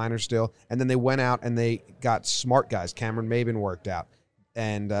Ford in the minors still, and then they went out and they got smart guys. Cameron Maben worked out.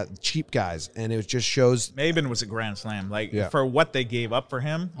 And cheap guys, and it just shows. Maben was a grand slam, for what they gave up for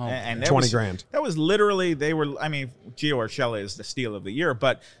him, and $20 grand. That was literally Gio Urshela is the steal of the year,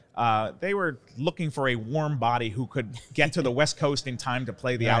 but they were looking for a warm body who could get to the West Coast in time to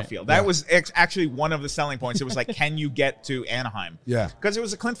play the outfield. That was actually one of the selling points. It was like, can you get to Anaheim? Yeah, because it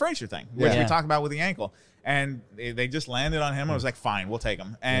was a Clint Frazier thing, which we talked about with the ankle, and they just landed on him. I was like, fine, we'll take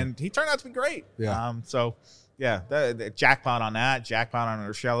him, and he turned out to be great. Yeah. Yeah, the jackpot on that, jackpot on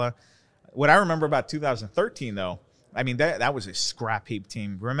Urshela. What I remember about 2013, though, I mean, that was a scrap heap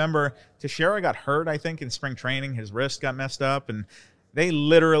team. Remember, Teixeira got hurt, I think, in spring training. His wrist got messed up, and they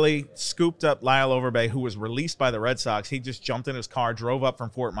literally scooped up Lyle Overbay, who was released by the Red Sox. He just jumped in his car, drove up from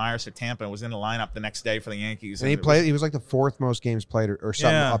Fort Myers to Tampa, and was in the lineup the next day for the Yankees. And he was like the fourth most games played or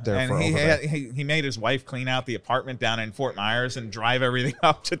something up there. And for Overbay. he made his wife clean out the apartment down in Fort Myers and drive everything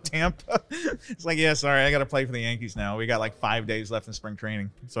up to Tampa. It's like, sorry, I got to play for the Yankees now. We got like 5 days left in spring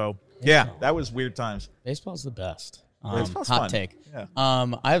training. So, that was weird times. Baseball's the best. Baseball's hot fun. take. Yeah.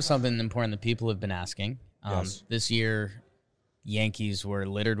 I have something important that people have been asking. Yes. This year, Yankees were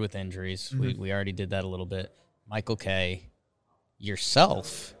littered with injuries. We already did that a little bit. Michael Kay,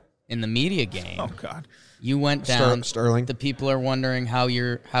 yourself in the media game. Oh God, you went down. Sterling. The people are wondering how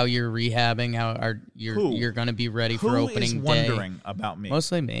you're rehabbing. You're going to be ready for opening Who is day. wondering about me?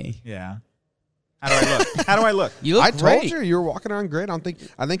 Mostly me. Yeah. How do I look? How do I look? You look I great. told you were walking around great. I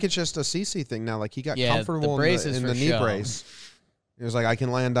think it's just a CC thing now. Like he got Yeah, comfortable the brace in is the for knee show. brace. He was like, I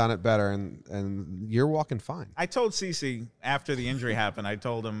can land on it better, and you're walking fine. I told Cece after the injury happened, I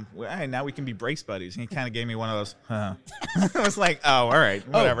told him, hey, now we can be brace buddies. And he kind of gave me one of those, huh. I was like, oh, all right,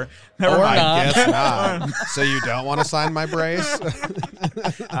 whatever. Never or mind. not. Guess not. So you don't want to sign my brace?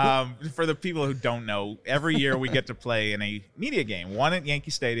 For the people who don't know, every year we get to play in a media game, one at Yankee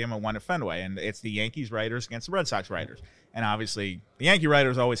Stadium and one at Fenway. And it's the Yankees writers against the Red Sox writers. And obviously, the Yankee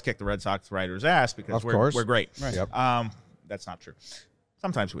writers always kick the Red Sox writers' ass because Of course. we're great. Right. Yep. That's not true.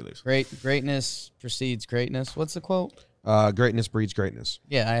 Sometimes we lose. Greatness precedes greatness. What's the quote? Greatness breeds greatness.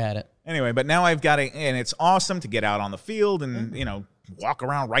 Yeah, I had it. Anyway, but now I've got and it's awesome to get out on the field and, walk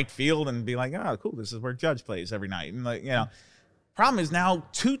around right field and be like, oh, cool, this is where Judge plays every night. And, problem is now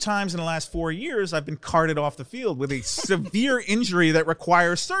 2 times in the last 4 years, I've been carted off the field with a severe injury that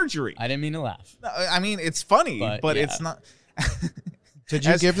requires surgery. I didn't mean to laugh. I mean, it's funny, but yeah. it's not. Did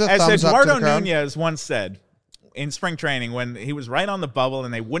you give the as thumbs up to Eduardo the crowd? Nunez once said in spring training when he was right on the bubble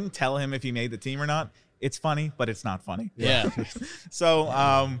and they wouldn't tell him if he made the team or not, it's funny, but it's not funny. Yeah.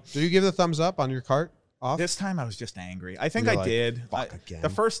 So Do you give the thumbs up on your cart off? this time I was just angry. I think You're I like, did. "Fuck again." The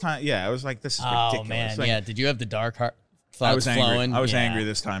first time, I was like, this is Oh ridiculous. man, Like, yeah. Did you have the dark heart I thoughts was angry. flowing? I was Yeah. angry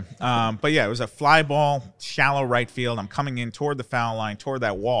this time. But yeah, it was a fly ball, shallow right field. I'm coming in toward the foul line, toward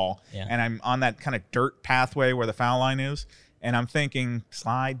that wall, Yeah. and I'm on that kind of dirt pathway where the foul line is. And I'm thinking,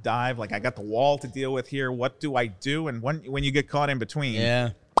 slide, dive, like I got the wall to deal with here. What do I do? And when you get caught in between, Yeah.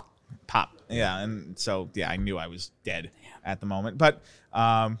 pop. Yeah, and so, I knew I was dead at the moment. But,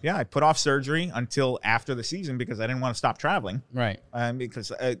 I put off surgery until after the season because I didn't want to stop traveling. Right.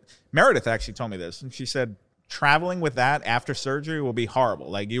 Because Meredith actually told me this. And she said, traveling with that after surgery will be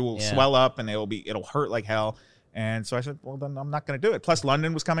horrible. Like, you will Yeah. swell up and it'll hurt like hell. And so I said, well, then I'm not going to do it. Plus,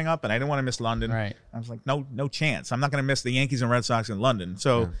 London was coming up, and I didn't want to miss London. Right. I was like, no chance. I'm not going to miss the Yankees and Red Sox in London.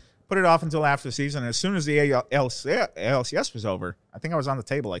 So put it off until after the season. And as soon as the ALCS was over, I think I was on the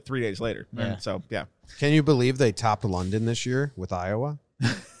table like 3 days later. Yeah. And so, Can you believe they topped London this year with Iowa?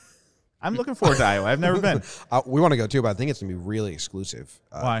 I'm looking forward to Iowa. I've never been. We want to go too, but I think it's going to be really exclusive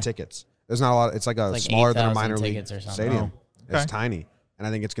Why? tickets. There's not a lot. It's like a like smaller than a 8,000 minor league tickets or something. stadium. Oh, okay. It's tiny. And I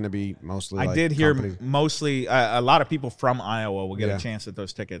think it's going to be mostly I like did hear company. mostly a lot of people from Iowa will get Yeah. a chance at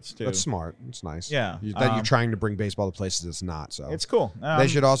those tickets, too. That's smart. It's nice. Yeah. That you're trying to bring baseball to places it's not. So It's cool. they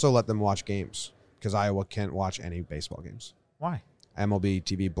should also let them watch games because Iowa can't watch any baseball games. Why? MLB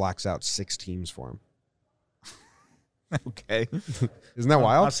TV blacks out 6 teams for them. Okay. Isn't that I'll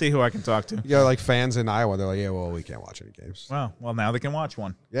wild? see who I can talk to. Yeah, like fans in Iowa, they're like, yeah, well, we can't watch any games. Well, now they can watch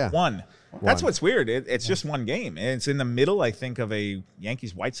one. Yeah. One. That's One. what's weird. It's just one game. It's in the middle, I think, of a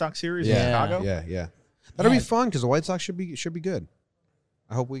Yankees-White Sox series in Yeah. Chicago. Yeah. That'll Yeah. be fun because the White Sox should be good.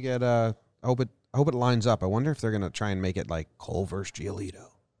 I hope we get. I hope it lines up. I wonder if they're gonna try and make it like Cole versus Giolito.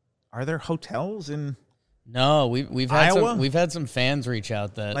 Are there hotels in? No, we've had Iowa? some fans reach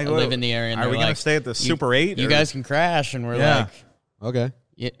out that Like, live in the area. And are they're we going like, to stay at the Super 8? You or guys can crash, and we're Yeah. like, Okay.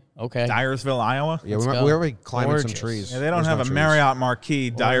 yeah, okay. Dyersville, Iowa? Yeah, Let's we're go. already climbing some Gorgeous. trees. Yeah, they don't There's have no a trees. Marriott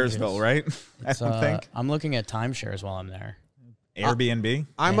Marquis Gorgeous. Dyersville, right? I It's, don't think. I'm looking at timeshares while I'm there. Airbnb?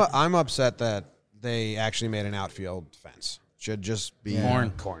 I'm upset that they actually made an outfield fence. Should just be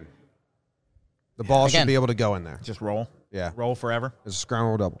corn. The ball should Again. be able to go in there. Just roll? Yeah, Roll forever? it's a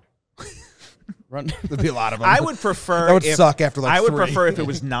scramble double. Run. There'd be a lot of them. I would prefer. That would if, suck after like I would 3. prefer if it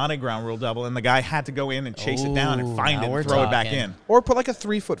was not a ground rule double and the guy had to go in and chase it down and Ooh, find now it we're and throw it back talking. in. Or put like a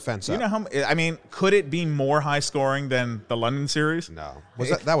 3-foot fence You up. know how? I mean, could it be more high scoring than the London series? No,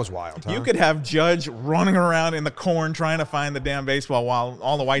 that was wild. Huh? You could have Judge running around in the corn trying to find the damn baseball while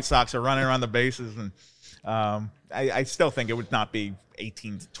all the White Sox are running around the bases, and I still think it would not be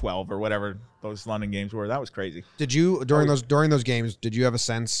 18-12 or whatever those London games were. That was crazy. Did you during those games? Did you have a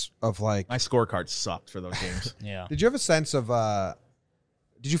sense of like? My scorecard sucked for those games. Yeah. Did you have a sense of?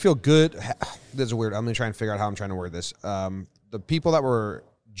 Did you feel good? This is weird. I'm gonna try and figure out how I'm trying to word this. The people that were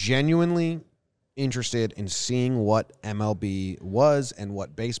genuinely interested in seeing what MLB was and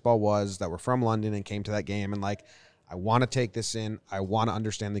what baseball was, that were from London and came to that game and like, I want to take this in. I want to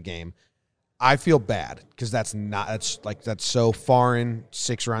understand the game. I feel bad because that's so foreign.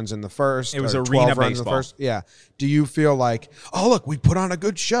 6 runs in the first. It was or arena 12 runs in the baseball. first. Yeah. Do you feel like, oh look, we put on a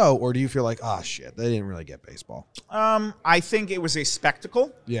good show, or do you feel like, oh shit, they didn't really get baseball? I think it was a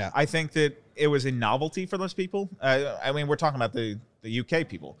spectacle. Yeah. I think that it was a novelty for those people. I mean, we're talking about the UK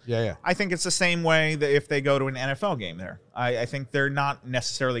people. Yeah. I think it's the same way that if they go to an NFL game there. I think they're not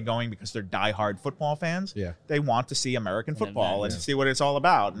necessarily going because they're diehard football fans. Yeah. They want to see American football event, and see what it's all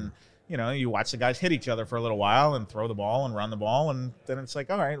about. And, you watch the guys hit each other for a little while and throw the ball and run the ball, and then it's like,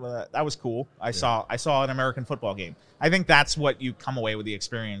 all right, well, that was cool. I saw an American football game. I think that's what you come away with the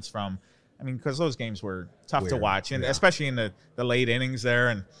experience from. I mean, because those games were tough to watch, and especially in the late innings there,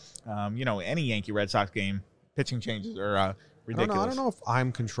 and any Yankee Red Sox game, pitching changes are ridiculous. I don't know if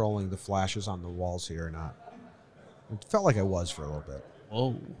I'm controlling the flashes on the walls here or not. It felt like I was for a little bit.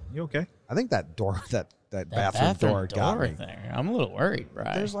 Whoa. You okay? I think that door, that That bathroom door got me. there. I'm a little worried,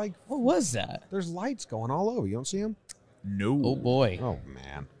 Brian. There's like, what was that? there's lights going all over. You don't see them? No. Oh boy. Oh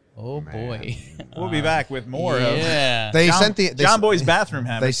man. Oh boy. We'll be back with more of Yeah. They John, sent the John Boy's bathroom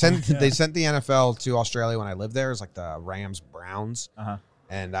habit. They sent the NFL to Australia when I lived there. It was like the Rams Browns,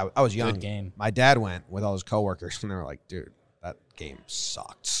 and I was young. Good game. My dad went with all his coworkers, and they were like, "Dude, that game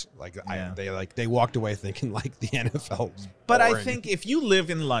sucked." Like they walked away thinking like the NFL. Was But I boring. think if you live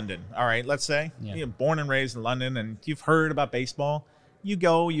in London, all right, let's say you're born and raised in London, and you've heard about baseball, you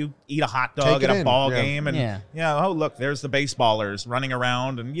go, you eat a hot dog Take at it a in, ball yeah. game, and oh look, there's the baseballers running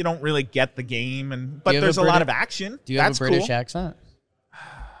around, and you don't really get the game, but you have there's a a lot Briti- of action. Do you have That's a British cool. accent?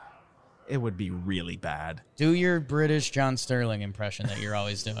 It would be really bad. Do your British John Sterling impression that you're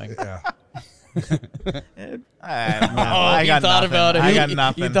always doing. Yeah. I you got thought nothing. about it. I got You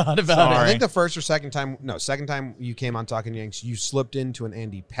nothing. thought about it. I Sorry. think the first or second time you came on Talking Yanks, you slipped into an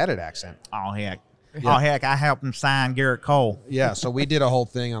Andy Pettit accent. Oh heck. Oh heck! I helped him sign Garrett Cole. Yeah, so we did a whole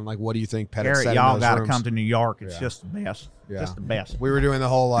thing on like, what do you think Pettit Garrett, said y'all in those got to rooms? come to New York. It's Yeah. just the best. Yeah. Just the best. We were doing the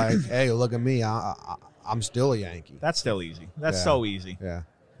whole like, hey, look at me, I'm still a Yankee. That's still easy. That's Yeah. so easy. Yeah.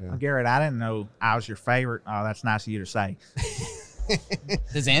 Well, Garrett, I didn't know I was your favorite. Oh, that's nice of you to say.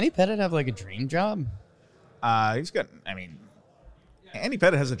 Does Andy Pettit have like a dream job? He's got. I mean, Andy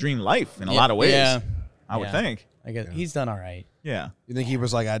Pettit has a dream life in a lot of ways. Yeah. I would think. I guess he's done all right. Yeah, You think he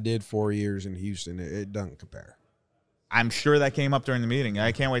was like, I did 4 years in Houston? It doesn't compare. I'm sure that came up during the meeting.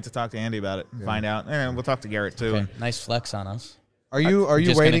 I can't wait to talk to Andy about it and find out. And we'll talk to Garrett too. Okay. Nice flex on us. Are you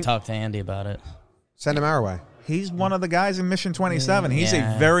Just waiting? gonna talk to Andy about it. Send him our way. He's one of the guys in Mission 27. He's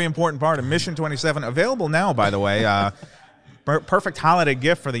Yeah. a very important part of Mission 27. Available now, by the way. Perfect holiday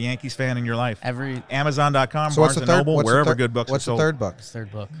gift for the Yankees fan in your life. Amazon.com, So what's Barnes the and third? Noble, What's wherever the third, good books What's are the sold. third book? It's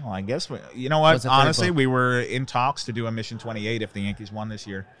third book. Well, I guess you know what? What's the third Honestly, book? we were in talks to do a Mission 28 if the Yankees won this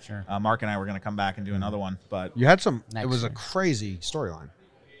year. Sure. Mark and I were going to come back and do another one, but You had some. Next it was a year. crazy storyline.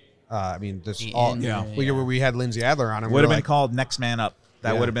 I mean, this The all. end, yeah. We had Lindsay Adler on, and would we have were been like, called Next Man Up.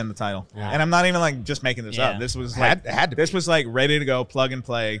 That Yeah. would have been the title. Yeah. And I'm not even like just making this Yeah. up. This was Had- like had to be. this was like ready to go, plug and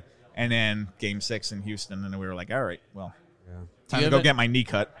play, and then Game 6 in Houston, and then we were like, all right, well, time to have go a- get my knee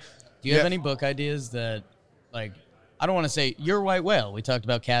cut. Do you have Yeah. any book ideas that, like, I don't want to say you're white whale. We talked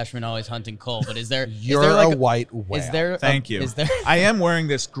about Cashman always hunting Cole, but is there? You're is there like a white whale. Is there? Thank you. Is there? I am wearing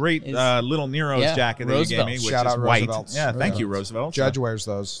this great Is- little Nero's yeah, jacket that you gave me, Roosevelt. which Shout is out white. Roosevelt's. Yeah, thank you, Roosevelt. Judge wears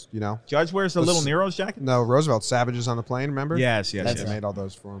those. You know. Judge wears the little Nero's jacket? No, Roosevelt Savages on the plane. Remember? Yes, They yes. made all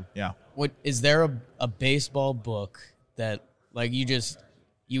those for him. Yeah. What is there a baseball book that like you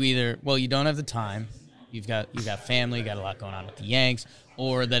either you don't have the time, you got family, you got a lot going on with the Yanks,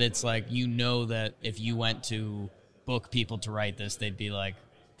 or that it's like that if you went to book people to write this, they'd be like,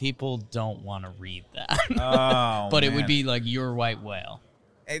 people don't want to read that. Oh, but it would man. be like your white whale.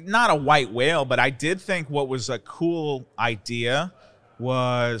 Not a white whale, but I did think what was a cool idea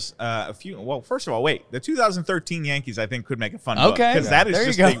was first of all, the 2013 Yankees I think could make a fun book Okay. because that is There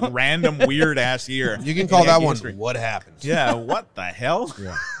you just go. a random weird ass year. You can in call that Yankee one. history. What happened? Yeah, what the hell?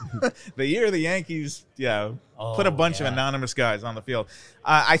 Yeah. The year the Yankees, put a Oh, bunch of yeah. anonymous guys on the field.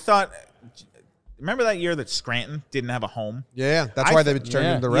 I thought, remember that year that Scranton didn't have a home? Yeah. That's why they turned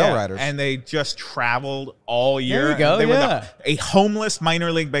into the Rail Yeah, Riders. and they just traveled all year. There you go, They were yeah. a homeless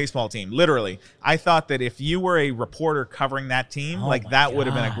minor league baseball team, literally. I thought that if you were a reporter covering that team, Oh like my that would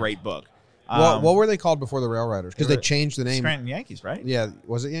have been a God. great book. what were they called before the Rail Riders? Because they changed the name. Scranton Yankees, right? Yeah.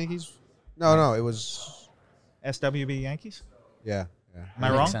 Was it Yankees? No. It was. SWB Yankees. Yeah. Am I That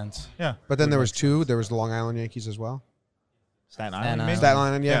wrong? makes sense. Yeah. But then there was two. There was the Long Island Yankees as well. Staten Staten Island. maybe? Island. Staten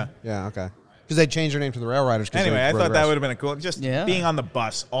Island, yeah. Yeah, okay. Because they changed their name to the Rail Riders. Anyway, I thought that would have been a cool. Just Yeah. being on the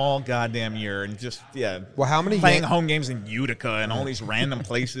bus all goddamn year and just Well, how many playing home games in Utica and all these random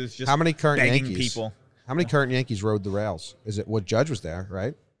places. Just How many current begging Yankees? people. How many current Yankees rode the rails? Is it what Judge was there,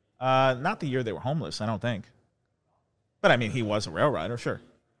 right? Not the year they were homeless, I don't think. But I mean, he was a rail rider, sure.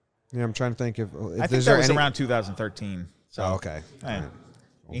 Yeah, I'm trying to think if I think is that there was any. around 2013. So Oh, okay. eh, All right.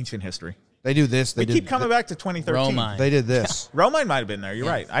 ancient history. They do this. They We did. keep coming back to 2013. Romine. They did this. Romine might have been there. You're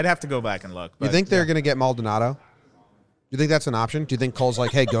right. I'd have to go back and look. You But think they're going to get Maldonado? Do you think that's an option? Do you think Cole's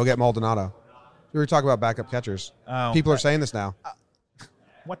like, hey, go get Maldonado? We were talking about backup catchers. Oh, People are saying this now.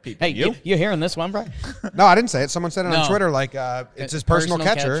 What people? Hey, you hearing this one, Brian? No, I didn't say it. Someone said it on No. Twitter. Like, it's his personal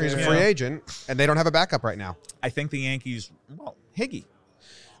catcher. He's a yeah. free agent, and they don't have a backup right now. I think the Yankees. Well, Higgy.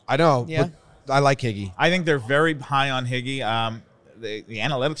 I know. Yeah. But I like Higgy. I think they're very high on Higgy. The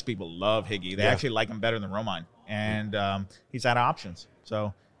analytics people love Higgy. They Yeah. actually like him better than Romine, and he's out of options.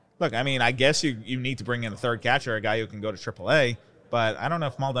 So, look, I mean, I guess you need to bring in a third catcher, a guy who can go to AAA. But I don't know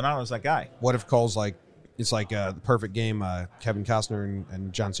if Maldonado's that guy. What if Cole's like, it's like the perfect game, Kevin Costner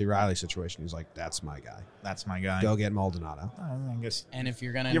and John C. Reilly situation. He's like, that's my guy. That's my guy. Go get Maldonado. I guess And if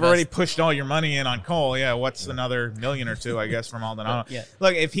you're gonna, you've already pushed all your money in on Cole. Yeah, what's another million or two, I guess, for Maldonado? Yeah.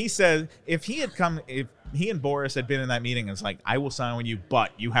 Look, if he and Boris had been in that meeting and it's like, I will sign with you,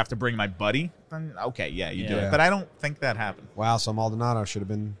 but you have to bring my buddy, then okay, yeah, you do Yeah. it. But I don't think that happened. Wow, so Maldonado should have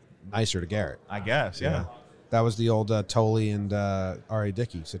been nicer to Garrett. I guess, yeah. That was the old Tolley and R.A.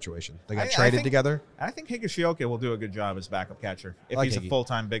 Dickey situation. They got I traded think- together. I think Higashioka will do a good job as backup catcher if like he's Higgy. a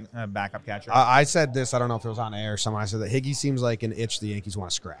full-time big backup catcher. I said this. I don't know if it was on air or someone. I said that Higgy seems like an itch the Yankees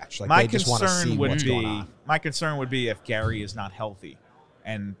want to scratch. Like my they just want to see what's going on. concern would be if Gary is not healthy,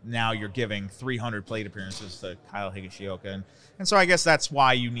 and now you're giving 300 plate appearances to Kyle Higashioka, and so I guess that's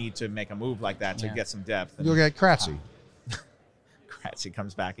why you need to make a move like that to Yeah. get some depth. And You'll get Kratzy, Kratzy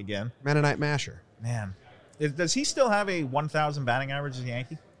comes back again. Mennonite Masher, Man, does he still have a 1,000 batting average as a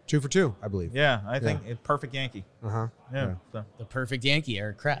Yankee? 2 for 2, I believe. Yeah, I think it's perfect Yankee. Uh-huh. Yeah, So the perfect Yankee,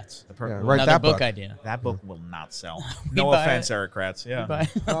 Eric Kratz. the perfect. Yeah, right. Another that book book. idea. That book will not sell. We No buy offense, it. Eric Kratz. Yeah. buy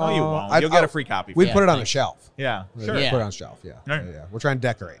it. No, you won't. I'd- You'll get a free copy. We'd Yeah, put it on the thanks. shelf. Yeah, sure. We'd Yeah. put it on the shelf. Yeah. Right. Yeah. We're trying to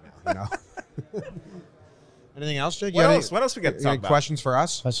decorate now. You know. Anything else, Jake? What else? What else we got to Any talk about? questions for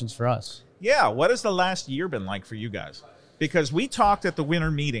us? Questions for us. Yeah, what has the last year been like for you guys? Because we talked at the winter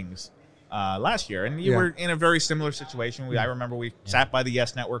meetings last year, and you Yeah. were in a very similar situation. I remember we sat by the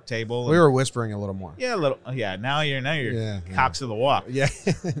Yes Network table. We and- were whispering a little more. yeah, a little. Yeah, now you're Yeah, cocks of the walk. Yeah.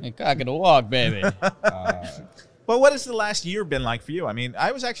 Hey, cock of the walk, baby. But what has the last year been like for you? I mean,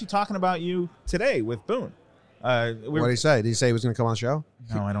 I was actually talking about you today with Boone. What did he say? Did he say he was going to come on the show?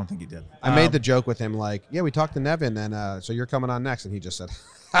 No, I don't think he did. I made the joke with him, like, yeah, we talked to Nevin, and so you're coming on next, and he just said,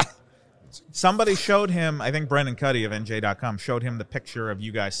 Somebody showed him, I think Brendan Cuddy of NJ.com showed him the picture of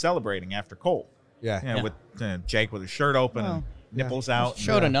you guys celebrating after Cole. yeah. You know, with Jake with his shirt open and nipples out.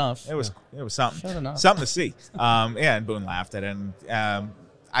 Showed enough. It was something. Showed enough. Something to see. Yeah, and Boone laughed at it. And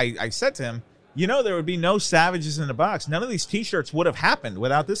I said to him, you know, there would be no Savages in the box. None of these T-shirts would have happened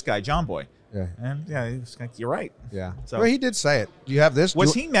without this guy, John Boy. Yeah. And yeah, he was like, you're right. Yeah. So- Well, he did say it. Do you have this?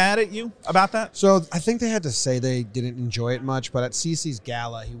 Was Do you- he mad at you about that? So I think they had to say they didn't enjoy it much, but at CeCe's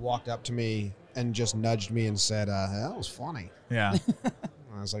gala, he walked up to me and just nudged me and said, that was funny. Yeah.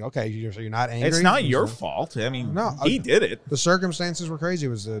 I was like, okay, so you're not angry? It's not He's your like, fault. I mean, No, he did it. The circumstances were crazy. It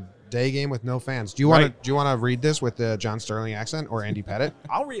was a day game with no fans. Do you want Right. to read this with the John Sterling accent or Andy Pettit?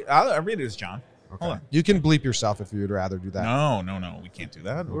 I'll read it as John. Hold on. You can bleep yourself if you'd rather do that. No. We can't do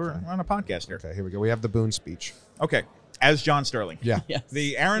that. We're on a podcast here. Okay, here we go. We have the Boone speech. Okay. As John Sterling. Yeah. Yes.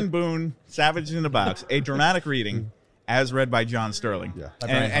 The Aaron Boone Savage in the Box, a dramatic reading as read by John Sterling. Yeah.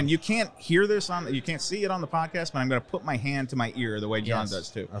 And you can't hear this you can't see it on the podcast, but I'm going to put my hand to my ear the way John Yes. does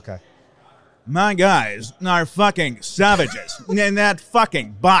too. Okay. My guys are fucking savages in that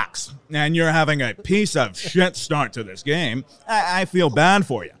fucking box, and you're having a piece of shit start to this game. I feel bad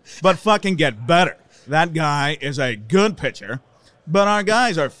for you, but fucking get better. That guy is a good pitcher, but our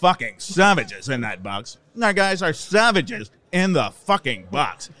guys are fucking savages in that box. Our guys are savages in the fucking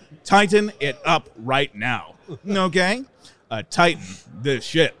box. Tighten it up right now, okay? Tighten this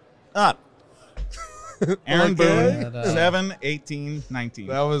shit up. Aaron Boone, 7/18/19.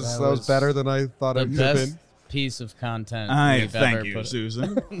 That was better than I thought The it would have best been. piece of content I we've thank ever you, put.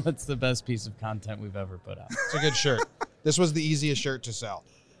 Susan. That's the best piece of content we've ever put out. It's a good shirt. This was the easiest shirt to sell.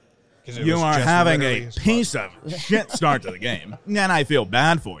 'Cause it You was are just having literally a as fuck. piece of shit start to the game, and I feel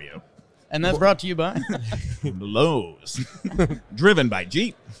bad for you. And that's brought to you by Lowe's, driven by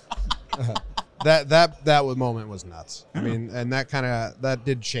Jeep. That moment was nuts. I mean, and that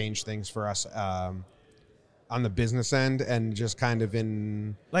did change things for us on the business end, and just kind of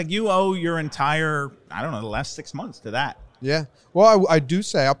in Like you owe your entire, I don't know, the last 6 months to that. yeah. Well, I do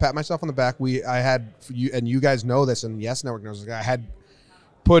say I'll pat myself on the back. I had you, and you guys know this, and Yes Network knows this. I had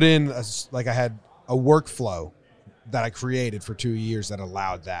put in I had a workflow that I created for 2 years that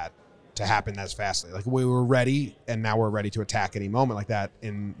allowed that to happen as fastly. Like we were ready, and now we're ready to attack any moment like that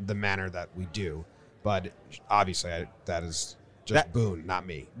in the manner that we do. But obviously, that is just Boone, not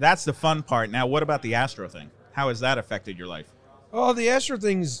me. That's the fun part. Now, what about the Astro thing? How has that affected your life? Oh, the Astro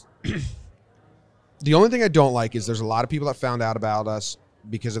things. The only thing I don't like is there's a lot of people that found out about us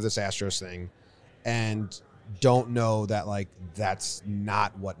because of this Astros thing, and don't know that like that's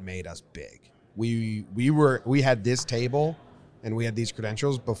not what made us big. We had this table and we had these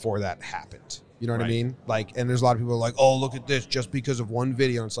credentials before that happened. You know what I mean? Like, and there's a lot of people like, oh, look at this just because of one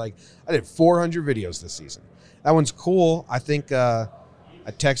video. And it's like, I did 400 videos this season. That one's cool. I think I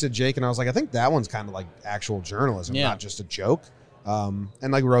texted Jake and I was like, I think that one's kind of like actual journalism, not just a joke. And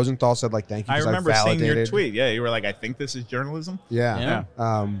like Rosenthal said, like, thank you. I remember seeing your tweet. Yeah, you were like, I think this is journalism. Yeah.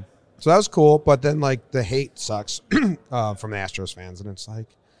 So that was cool. But then like the hate sucks from the Astros fans. And it's like,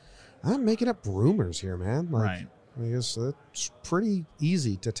 I'm making up rumors here, man. Like, I guess it's pretty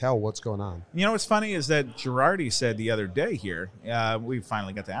easy to tell what's going on. You know what's funny is that Girardi said the other day here, we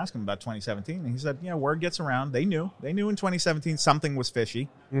finally got to ask him about 2017, and he said, word gets around. They knew in 2017 something was fishy.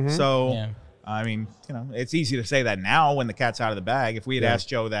 So, I mean, it's easy to say that now when the cat's out of the bag. If we had asked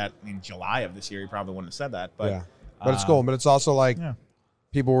Joe that in July of this year, he probably wouldn't have said that. But but it's cool. But it's also like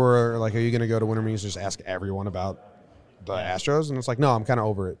people were like, are you going to go to Winter Meetings and just ask everyone about the Astros? And it's like, no, I'm kind of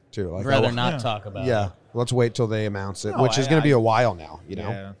over it too. Like, I'd rather not talk about it. Let's wait till they announce it, which is going to be a while now,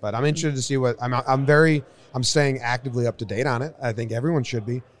 But I'm interested to see what I'm staying actively up to date on it. I think everyone should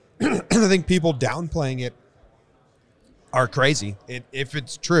be. I think people downplaying it are crazy. If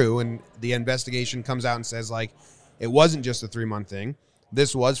it's true and the investigation comes out and says like it wasn't just a 3-month thing,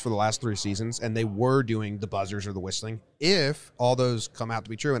 this was for the last 3 seasons, and they were doing the buzzers or the whistling. If all those come out to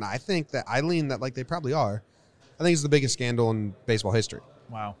be true, and I think that I lean that like they probably are, I think it's the biggest scandal in baseball history.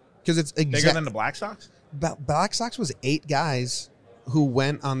 Wow. Because it's bigger than the Black Sox? Black Sox was 8 guys who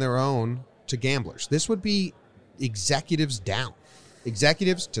went on their own to gamblers. This would be executives down.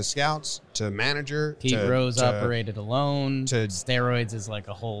 Executives to scouts to manager. Pete Rose operated alone. Steroids is like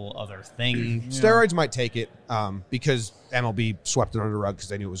a whole other thing. Steroids might take it because MLB swept it under the rug because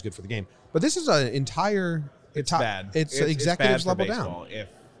they knew it was good for the game. But this is an entire... It's bad. It's executives bad level baseball down. If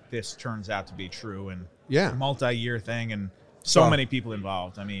this turns out to be true and a multi-year thing and so many people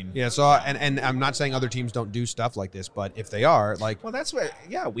involved. I mean, so and I'm not saying other teams don't do stuff like this, but if they are, like, well, that's what.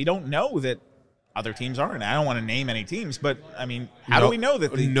 Yeah, we don't know that other teams aren't. I don't want to name any teams, but I mean, how do we know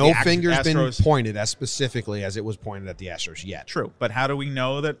that no finger's been pointed as specifically as it was pointed at the Astros yet? True, but how do we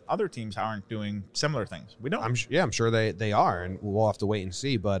know that other teams aren't doing similar things? We don't. I'm sure they are, and we'll have to wait and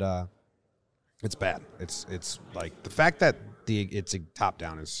see. But it's bad. It's like the fact that it's a top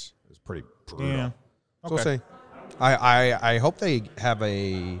down is pretty brutal. Yeah. So we'll see. I hope they have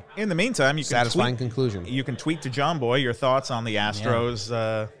in the meantime, you can satisfying conclusion. You can tweet to John Boy your thoughts on the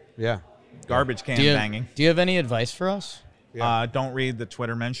Astros garbage can banging. Do you have any advice for us? Don't read the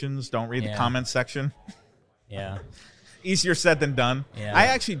Twitter mentions. Don't read the comment section. Yeah. Easier said than done. Yeah. I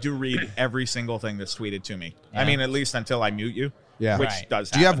actually do read every single thing that's tweeted to me. I mean, at least until I mute you. Yeah. Which does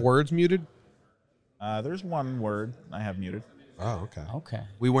happen. Do you have words muted? There's one word I have muted. Oh, okay. Okay.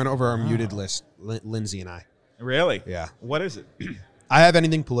 We went over our muted list, Lindsay and I. Really? Yeah. What is it? I have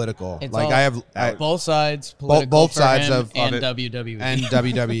anything political. It's like I have both sides, political both for sides him of and it. WWE. And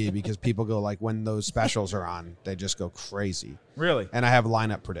WWE, because people go like when those specials are on, they just go crazy. Really? And I have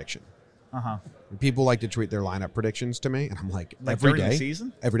lineup prediction. Uh-huh. People like to tweet their lineup predictions to me, and I'm like every during day. The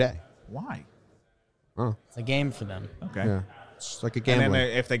season? Every day. Why? Oh. It's a game for them. Okay. Yeah. It's like a And gambling.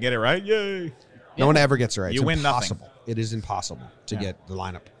 then if they get it right, yay. No one ever gets it right. You It's win nothing. impossible. It is impossible to get the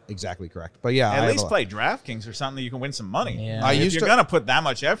lineup exactly correct. But yeah, At least play DraftKings or something that you can win some money. Yeah. If you're going to put that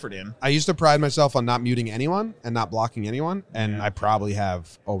much effort in. I used to pride myself on not muting anyone and not blocking anyone, and I probably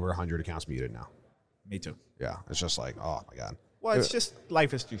have over 100 accounts muted now. Me too. Yeah, it's just like, oh my God. Well, it's just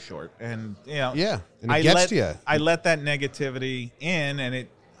life is too short, and Yeah, and it gets to you. I let that negativity in, and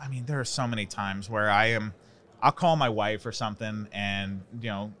there are so many times where I'll call my wife or something, and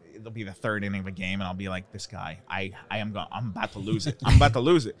it'll be the third inning of a game, and I'll be like, this guy, I'm about to lose it. I'm about to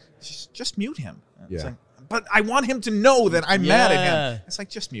lose it. Just mute him. It's like, but I want him to know that I'm mad at him. It's like,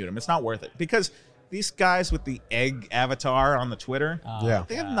 just mute him. It's not worth it, because these guys with the egg avatar on the Twitter,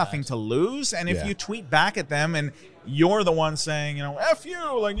 they have nothing to lose. And if you tweet back at them and you're the one saying, F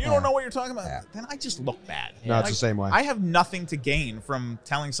you, like you don't know what you're talking about, then I just look bad. No, it's the same way. I have nothing to gain from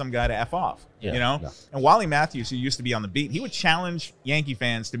telling some guy to F off, And Wally Matthews, who used to be on the beat, he would challenge Yankee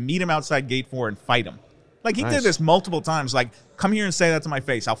fans to meet him outside Gate 4 and fight him. Like, he did this multiple times. Like, come here and say that to my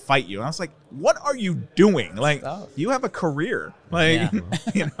face. I'll fight you. And I was like, what are you doing? Like, you have a career. Like, you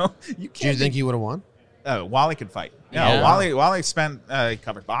can't. Do you think he would have won? Oh, Wally could fight. Yeah. Wally spent, he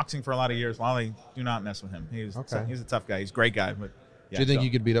covered boxing for a lot of years. Wally, do not mess with him. He's a tough guy. He's a great guy. But do you think you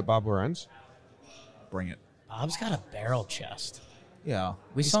could beat up Bob Lorenz? Bring it. Bob's got a barrel chest. Yeah.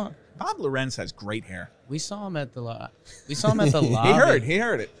 Bob Lorenz has great hair. We saw him at the lobby. He heard it. He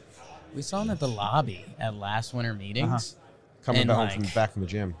heard it. We saw him at the lobby at last winter meetings, Coming And, back from the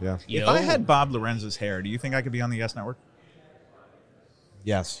gym. Yeah. If I had Bob Lorenzo's hair, do you think I could be on the Yes Network?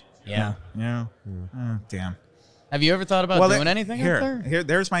 Yes. Yeah. Yeah. Damn. Have you ever thought about doing anything here, up there?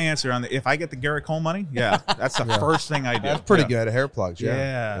 There's my answer on if I get the Garrett Cole money. Yeah, that's the first thing I do. That's pretty Yeah. good. Hair plugs.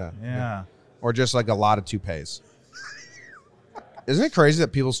 Yeah. Yeah. Or just like a lot of toupees. Isn't it crazy that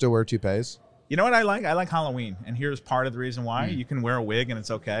people still wear toupees? You know what I like? I like Halloween, and here's part of the reason why. You can wear a wig and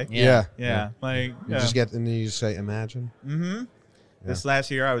it's okay. Yeah. Yeah. Like You just get, and then you just say, imagine. this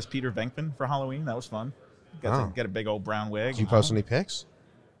last year, I was Peter Venkman for Halloween. That was fun. Got to get a big old brown wig. Did you post any pics?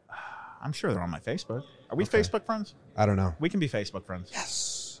 I'm sure they're on my Facebook. Are we Facebook friends? I don't know. We can be Facebook friends.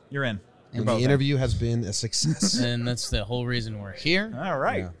 Yes. You're in. And the interview has been a success. And that's the whole reason we're here. All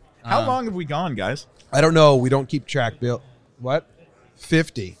right. Yeah. How long have we gone, guys? I don't know. We don't keep track, Bill. What?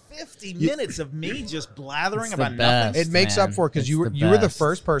 50. 50 minutes of me just blathering It's about the nothing. best. It makes up man. for it because It's you were the the best.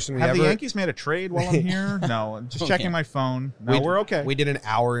 first person we Have ever. the Yankees made a trade while I'm here? No, I'm just checking my phone. No, we're okay. We did an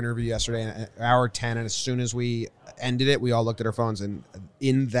hour interview yesterday, an hour 10, and as soon as we ended it, we all looked at our phones, and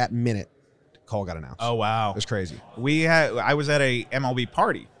in that minute, Cole got announced. Oh wow, It was crazy. I was at a MLB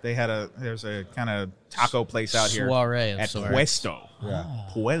party. There's a kind of taco place out here Soiree of at sorts. Puesto. Yeah.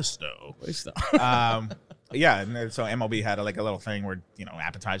 Puesto. Yeah, and so MLB had a little thing where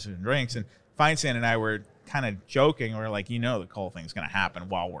appetizers and drinks, and Feinstein and I were kind of joking. We were like, the Cole thing's going to happen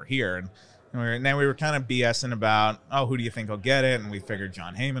while we're here, and then we were kind of BSing about, who do you think will get it? And we figured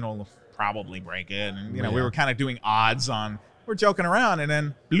John Heyman will probably break it, and we were kind of doing odds on. We're joking around, and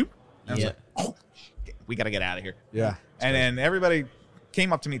then bloop. And I was like, oh, shit, we got to get out of here. Yeah. And then everybody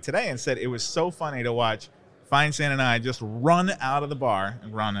came up to me today and said it was so funny to watch Feinstein and I just run out of the bar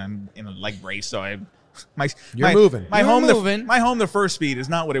and run in a leg brace. So You're moving. My You're home, moving. my home, the first speed is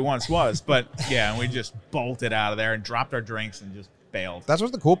not what it once was. But yeah, and we just bolted out of there and dropped our drinks and just bailed. That's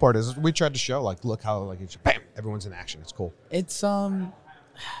what the cool part is. We tried to show, look how, it's bam, everyone's in action. It's cool. It's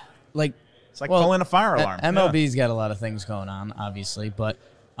like It's like pulling a fire alarm. MLB's got a lot of things going on, obviously, but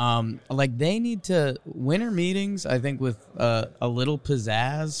they need to winter meetings. I think with a little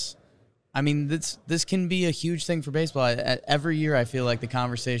pizzazz. I mean, this can be a huge thing for baseball. Every year, I feel like the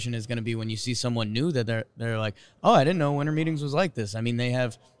conversation is going to be when you see someone new that they're like, oh, I didn't know winter meetings was like this. I mean, they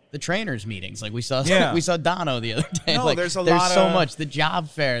have the trainers meetings, like we saw Dono the other day. No, like, there's so much. The job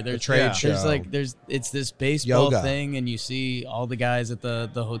fair, there's trade show. It's this baseball Yoga. thing, and you see all the guys at the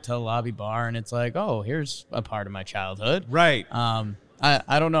hotel lobby bar, and it's like, oh, here's a part of my childhood. Right.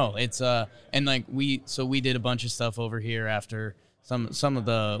 I don't know. It's and like we did a bunch of stuff over here after some of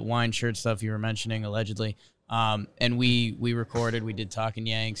the wine shirt stuff you were mentioning allegedly. And we recorded, we did Talking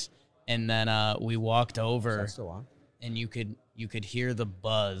Yanks, and then we walked over, Still on? and you could hear the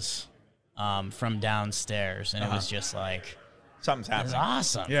buzz from downstairs, and it was just like, Something's it was happening.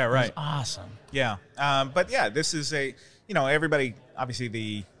 awesome. Yeah, right. It was awesome. Yeah. But yeah, this is everybody, obviously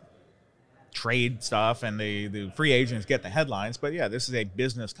the trade stuff and the free agents get the headlines. But yeah, this is a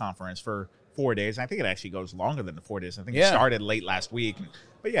business conference for 4 days. I think it actually goes longer than the 4 days. I think it started late last week.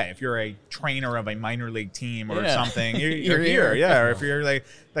 But yeah, if you're a trainer of a minor league team or something, you're here. Yeah. Or if you're like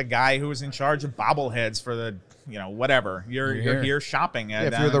the guy who was in charge of bobbleheads for the, whatever, you're here shopping.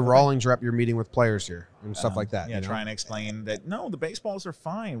 If you're the Rawlings rep, you're meeting with players here and stuff like that. Yeah, trying to explain that, no, the baseballs are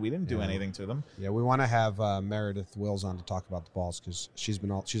fine. We didn't do anything to them. Yeah, we want to have Meredith Wills on to talk about the balls because she's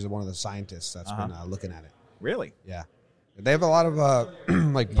one of the scientists that's been looking at it. Really? Yeah, they have a lot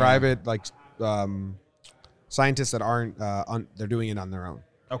of private scientists that aren't they're doing it on their own,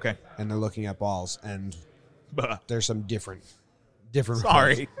 Okay. and they're looking at balls, and there's some different.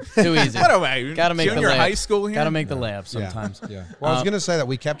 Sorry. Too easy. What am I? Gotta make junior the layup. high school here? Gotta make the layup Yeah, sometimes. yeah. Well, I was going to say that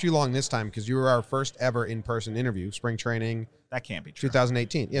we kept you long this time because you were our first ever in-person interview, spring training That can't be true.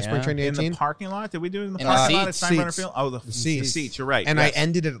 2018. Yeah, spring Yeah. training In 18. the parking lot? Did we do it in the In the parking lot at seats. Steinbrenner Field? Oh, the seats. seats. You're right. And yes. I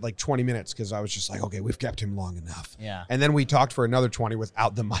ended it at like 20 minutes because I was just like, okay, we've kept him long enough. Yeah. And then we talked for another 20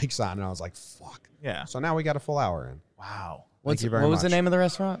 without the mics on, and I was like, fuck. Yeah. So now we got a full hour in. Wow. What you very was the much. name of the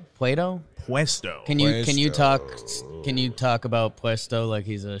restaurant? Puesto? Puesto. Can you talk about Puesto like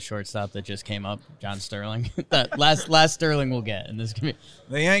he's a shortstop that just came up, John Sterling? That last Sterling we'll get, and this can be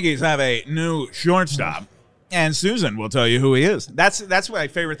The Yankees have a new shortstop. And Susan will tell you who he is. That's my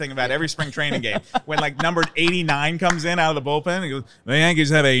favorite thing about every spring training game. When numbered 89 comes in out of the bullpen, he goes, the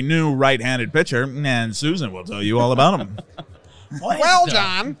Yankees have a new right-handed pitcher, and Susan will tell you all about him. Well,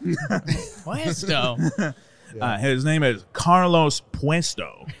 John. Puesto. His name is Carlos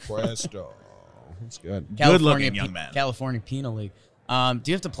Puesto. Puesto. That's good. Good-looking young man. California Penal League. Do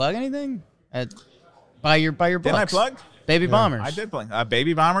you have to plug anything? Buy your books. Didn't I plug? Baby Bombers. I did blink.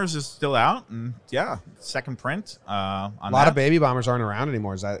 Baby Bombers is still out, and second print. On A lot of Baby Bombers aren't around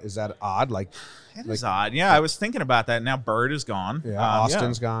anymore. Is that odd? Like, It is odd. Yeah, I was thinking about that. Now Bird is gone.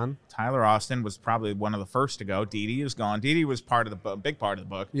 Austin's gone. Tyler Austin was probably one of the first to go. Dee Dee is gone. Dee Dee was part of the big part of the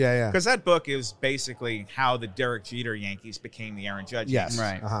book. Yeah. Because that book is basically how the Derek Jeter Yankees became the Aaron Judge Yes. Yankees.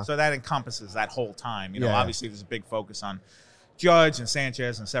 Right. Uh-huh. So that encompasses that whole time. Yeah. Obviously there's a big focus on Judge and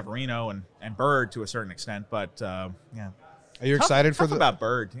Sanchez and Severino and Bird to a certain extent. But, Are you excited for the about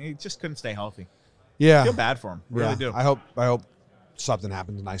Bird? He just couldn't stay healthy. Yeah. I feel bad for him. Really do. I hope something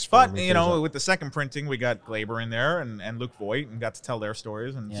happens nice for him. But, with the second printing, we got Glaber in there and Luke Voigt and got to tell their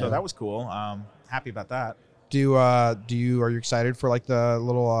stories. And so that was cool. Happy about that. are you excited for like the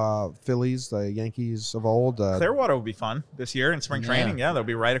little Phillies, the Yankees of old? Clearwater will be fun this year in spring training. Yeah, they'll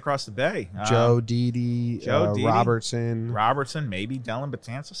be right across the bay. Joe Didi, Didi, Robertson. Robertson, maybe Dylan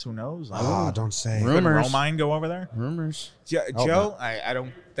Betances. Who knows? Don't say. Could Rumors. Romine go over there? Rumors. Joe, I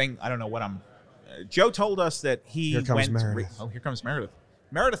don't know what I'm. Joe told us that he Here comes went. Meredith. Here comes Meredith.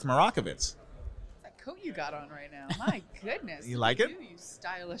 Meredith Morakovitz. That coat you got on right now. My goodness. You like it? You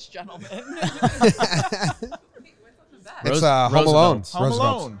stylish gentleman. It's Home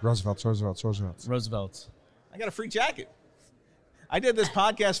Alone. Roosevelt's. Roosevelt's. I got a free jacket. I did this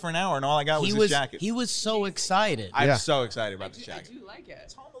podcast for an hour, and all I got was this jacket. He was so excited. I'm Yeah. so excited about I this do, I jacket. do like it.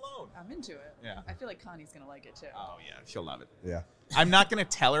 It's Home Alone. I'm into it. Yeah. I feel like Connie's going to like it too. Oh yeah, she'll love it. Yeah. I'm not going to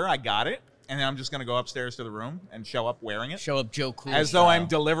tell her I got it, and then I'm just going to go upstairs to the room and show up wearing it, Show up Joe Cool as though style. I'm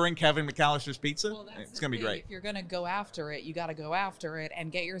delivering Kevin McAllister's pizza. Well, that's It's going to be the thing. great. If you're going to go after it, you got to go after it and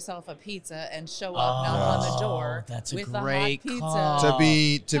get yourself a pizza and show up knock on the door that's a with great a hot pizza. call. To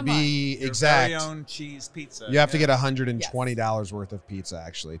be Come Your exact, very own cheese pizza. you have to Yeah. get $120 worth of pizza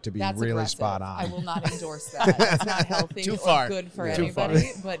actually to be That's really aggressive. spot on. I will not endorse that. It's not healthy Too or far. good for Too far.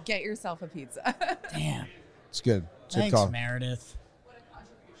 anybody, but get yourself a pizza. Damn. It's good. It's a good Thanks, call. Meredith.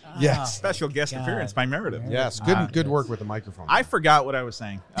 Yes. Special guest God. appearance by Meredith. Yes. Good work with the microphone. I forgot what I was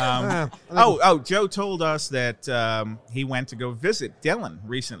saying. Joe told us that he went to go visit Dylan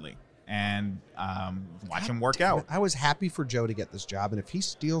recently and watch him work out. I was happy for Joe to get this job, and if he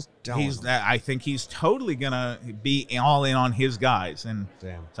steals Dylan, I think he's totally gonna be all in on his guys. And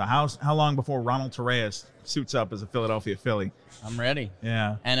Damn. so how long before Ronald Torreyes suits up as a Philadelphia Philly? I'm ready.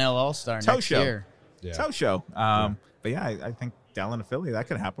 Yeah, NL All-Star Toe next show. year. Yeah. toe show. But yeah, I think Dylan to Philly, that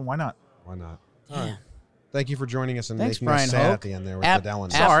could happen. Why not? Why not? Damn. Thank you for joining us and Thanks, making Brian us sad Hoke. at the end there with At, the Dylan.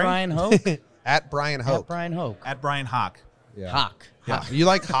 at Sorry. Brian Hoke. At Brian At Hoke. Brian Hoke. At Brian Hawk. Yeah. Hawk. Yeah. You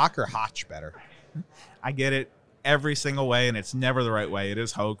like Hawk or Hotch better? I get it every single way, and it's never the right way. It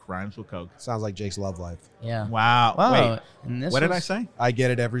is Hoke, rhymes with Coke. Sounds like Jake's love life. Yeah. Wow. Wow. Wait, And this what did I was- say? I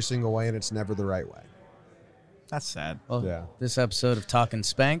get it every single way, and it's never the right way. That's sad. Well, Yeah. this episode of Talking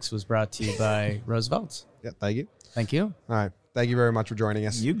Spanks was brought to you by Roosevelt's. Yeah. Thank you. Thank you. All right. Thank you very much for joining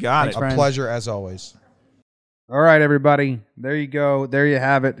us. You got Thanks, it. Brian. A pleasure as always. All right, everybody. There you go. There you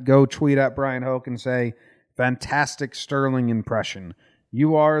have it. Go tweet at Brian Hoke and say, fantastic Sterling impression.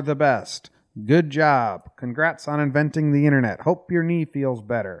 You are the best. Good job. Congrats on inventing the internet. Hope your knee feels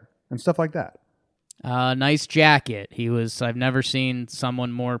better. And stuff like that. Nice jacket. I've never seen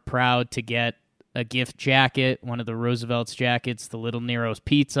someone more proud to get a gift jacket, one of the Roosevelt's jackets, the Little Nero's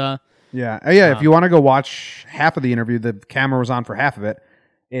Pizza. Yeah. If you want to go watch half of the interview, the camera was on for half of it.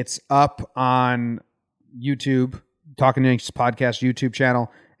 It's up on YouTube, Talking Yankees Podcast YouTube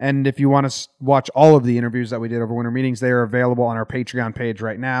channel. And if you want to watch all of the interviews that we did over winter meetings, they are available on our Patreon page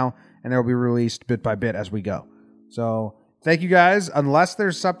right now, and they'll be released bit by bit as we go. So thank you guys. Unless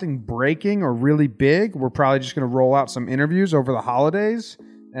there's something breaking or really big, we're probably just going to roll out some interviews over the holidays,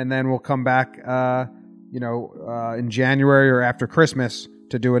 and then we'll come back, in January or after Christmas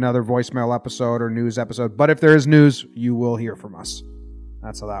to do another voicemail episode or news episode. But if there is news, you will hear from us.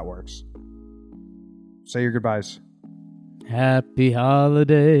 That's how that works. Say your goodbyes. Happy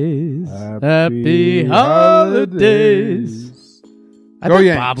holidays. Happy Happy holidays. I Go think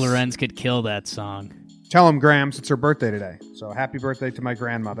Yanks. Bob Lorenz could kill that song. Tell him, Grams, it's her birthday today. So happy birthday to my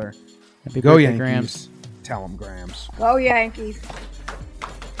grandmother. Happy Go birthday, Yankees. Grams. Tell him, Grams. Go Yankees.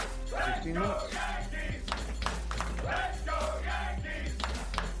 16 minutes.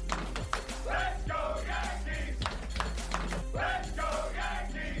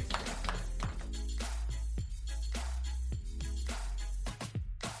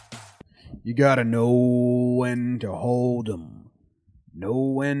 You gotta know when to hold 'em, know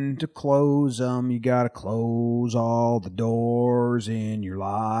when to close 'em. You gotta close all the doors in your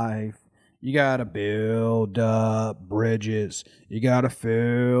life. You gotta build up bridges. You gotta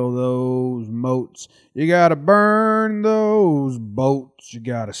fill those moats. You gotta burn those boats. You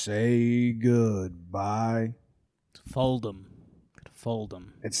gotta say goodbye. Fold them. Fold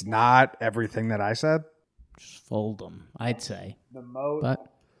them. It's not everything that I said. Just fold them, I'd say. The moat But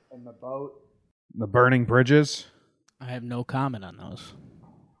and the boat. The burning bridges. I have no comment on those.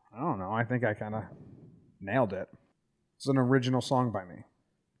 I don't know. I think I kind of nailed it. It's an original song by me.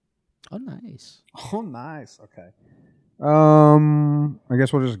 Oh, nice. Oh, nice. Okay. I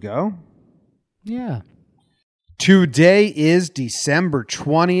guess we'll just go. Yeah. Today is December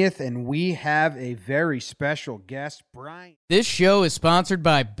 20th, and we have a very special guest, Brian. This show is sponsored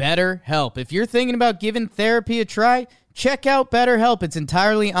by BetterHelp. If you're thinking about giving therapy a try, check out BetterHelp. It's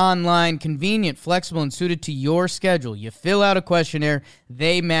entirely online, convenient, flexible, and suited to your schedule. You fill out a questionnaire,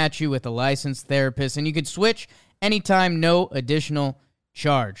 they match you with a licensed therapist, and you can switch anytime, no additional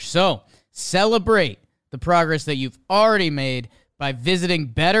charge. So, celebrate the progress that you've already made by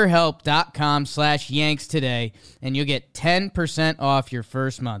visiting BetterHelp.com/Yanks today, and you'll get 10% off your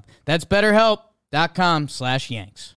first month. That's BetterHelp.com/Yanks.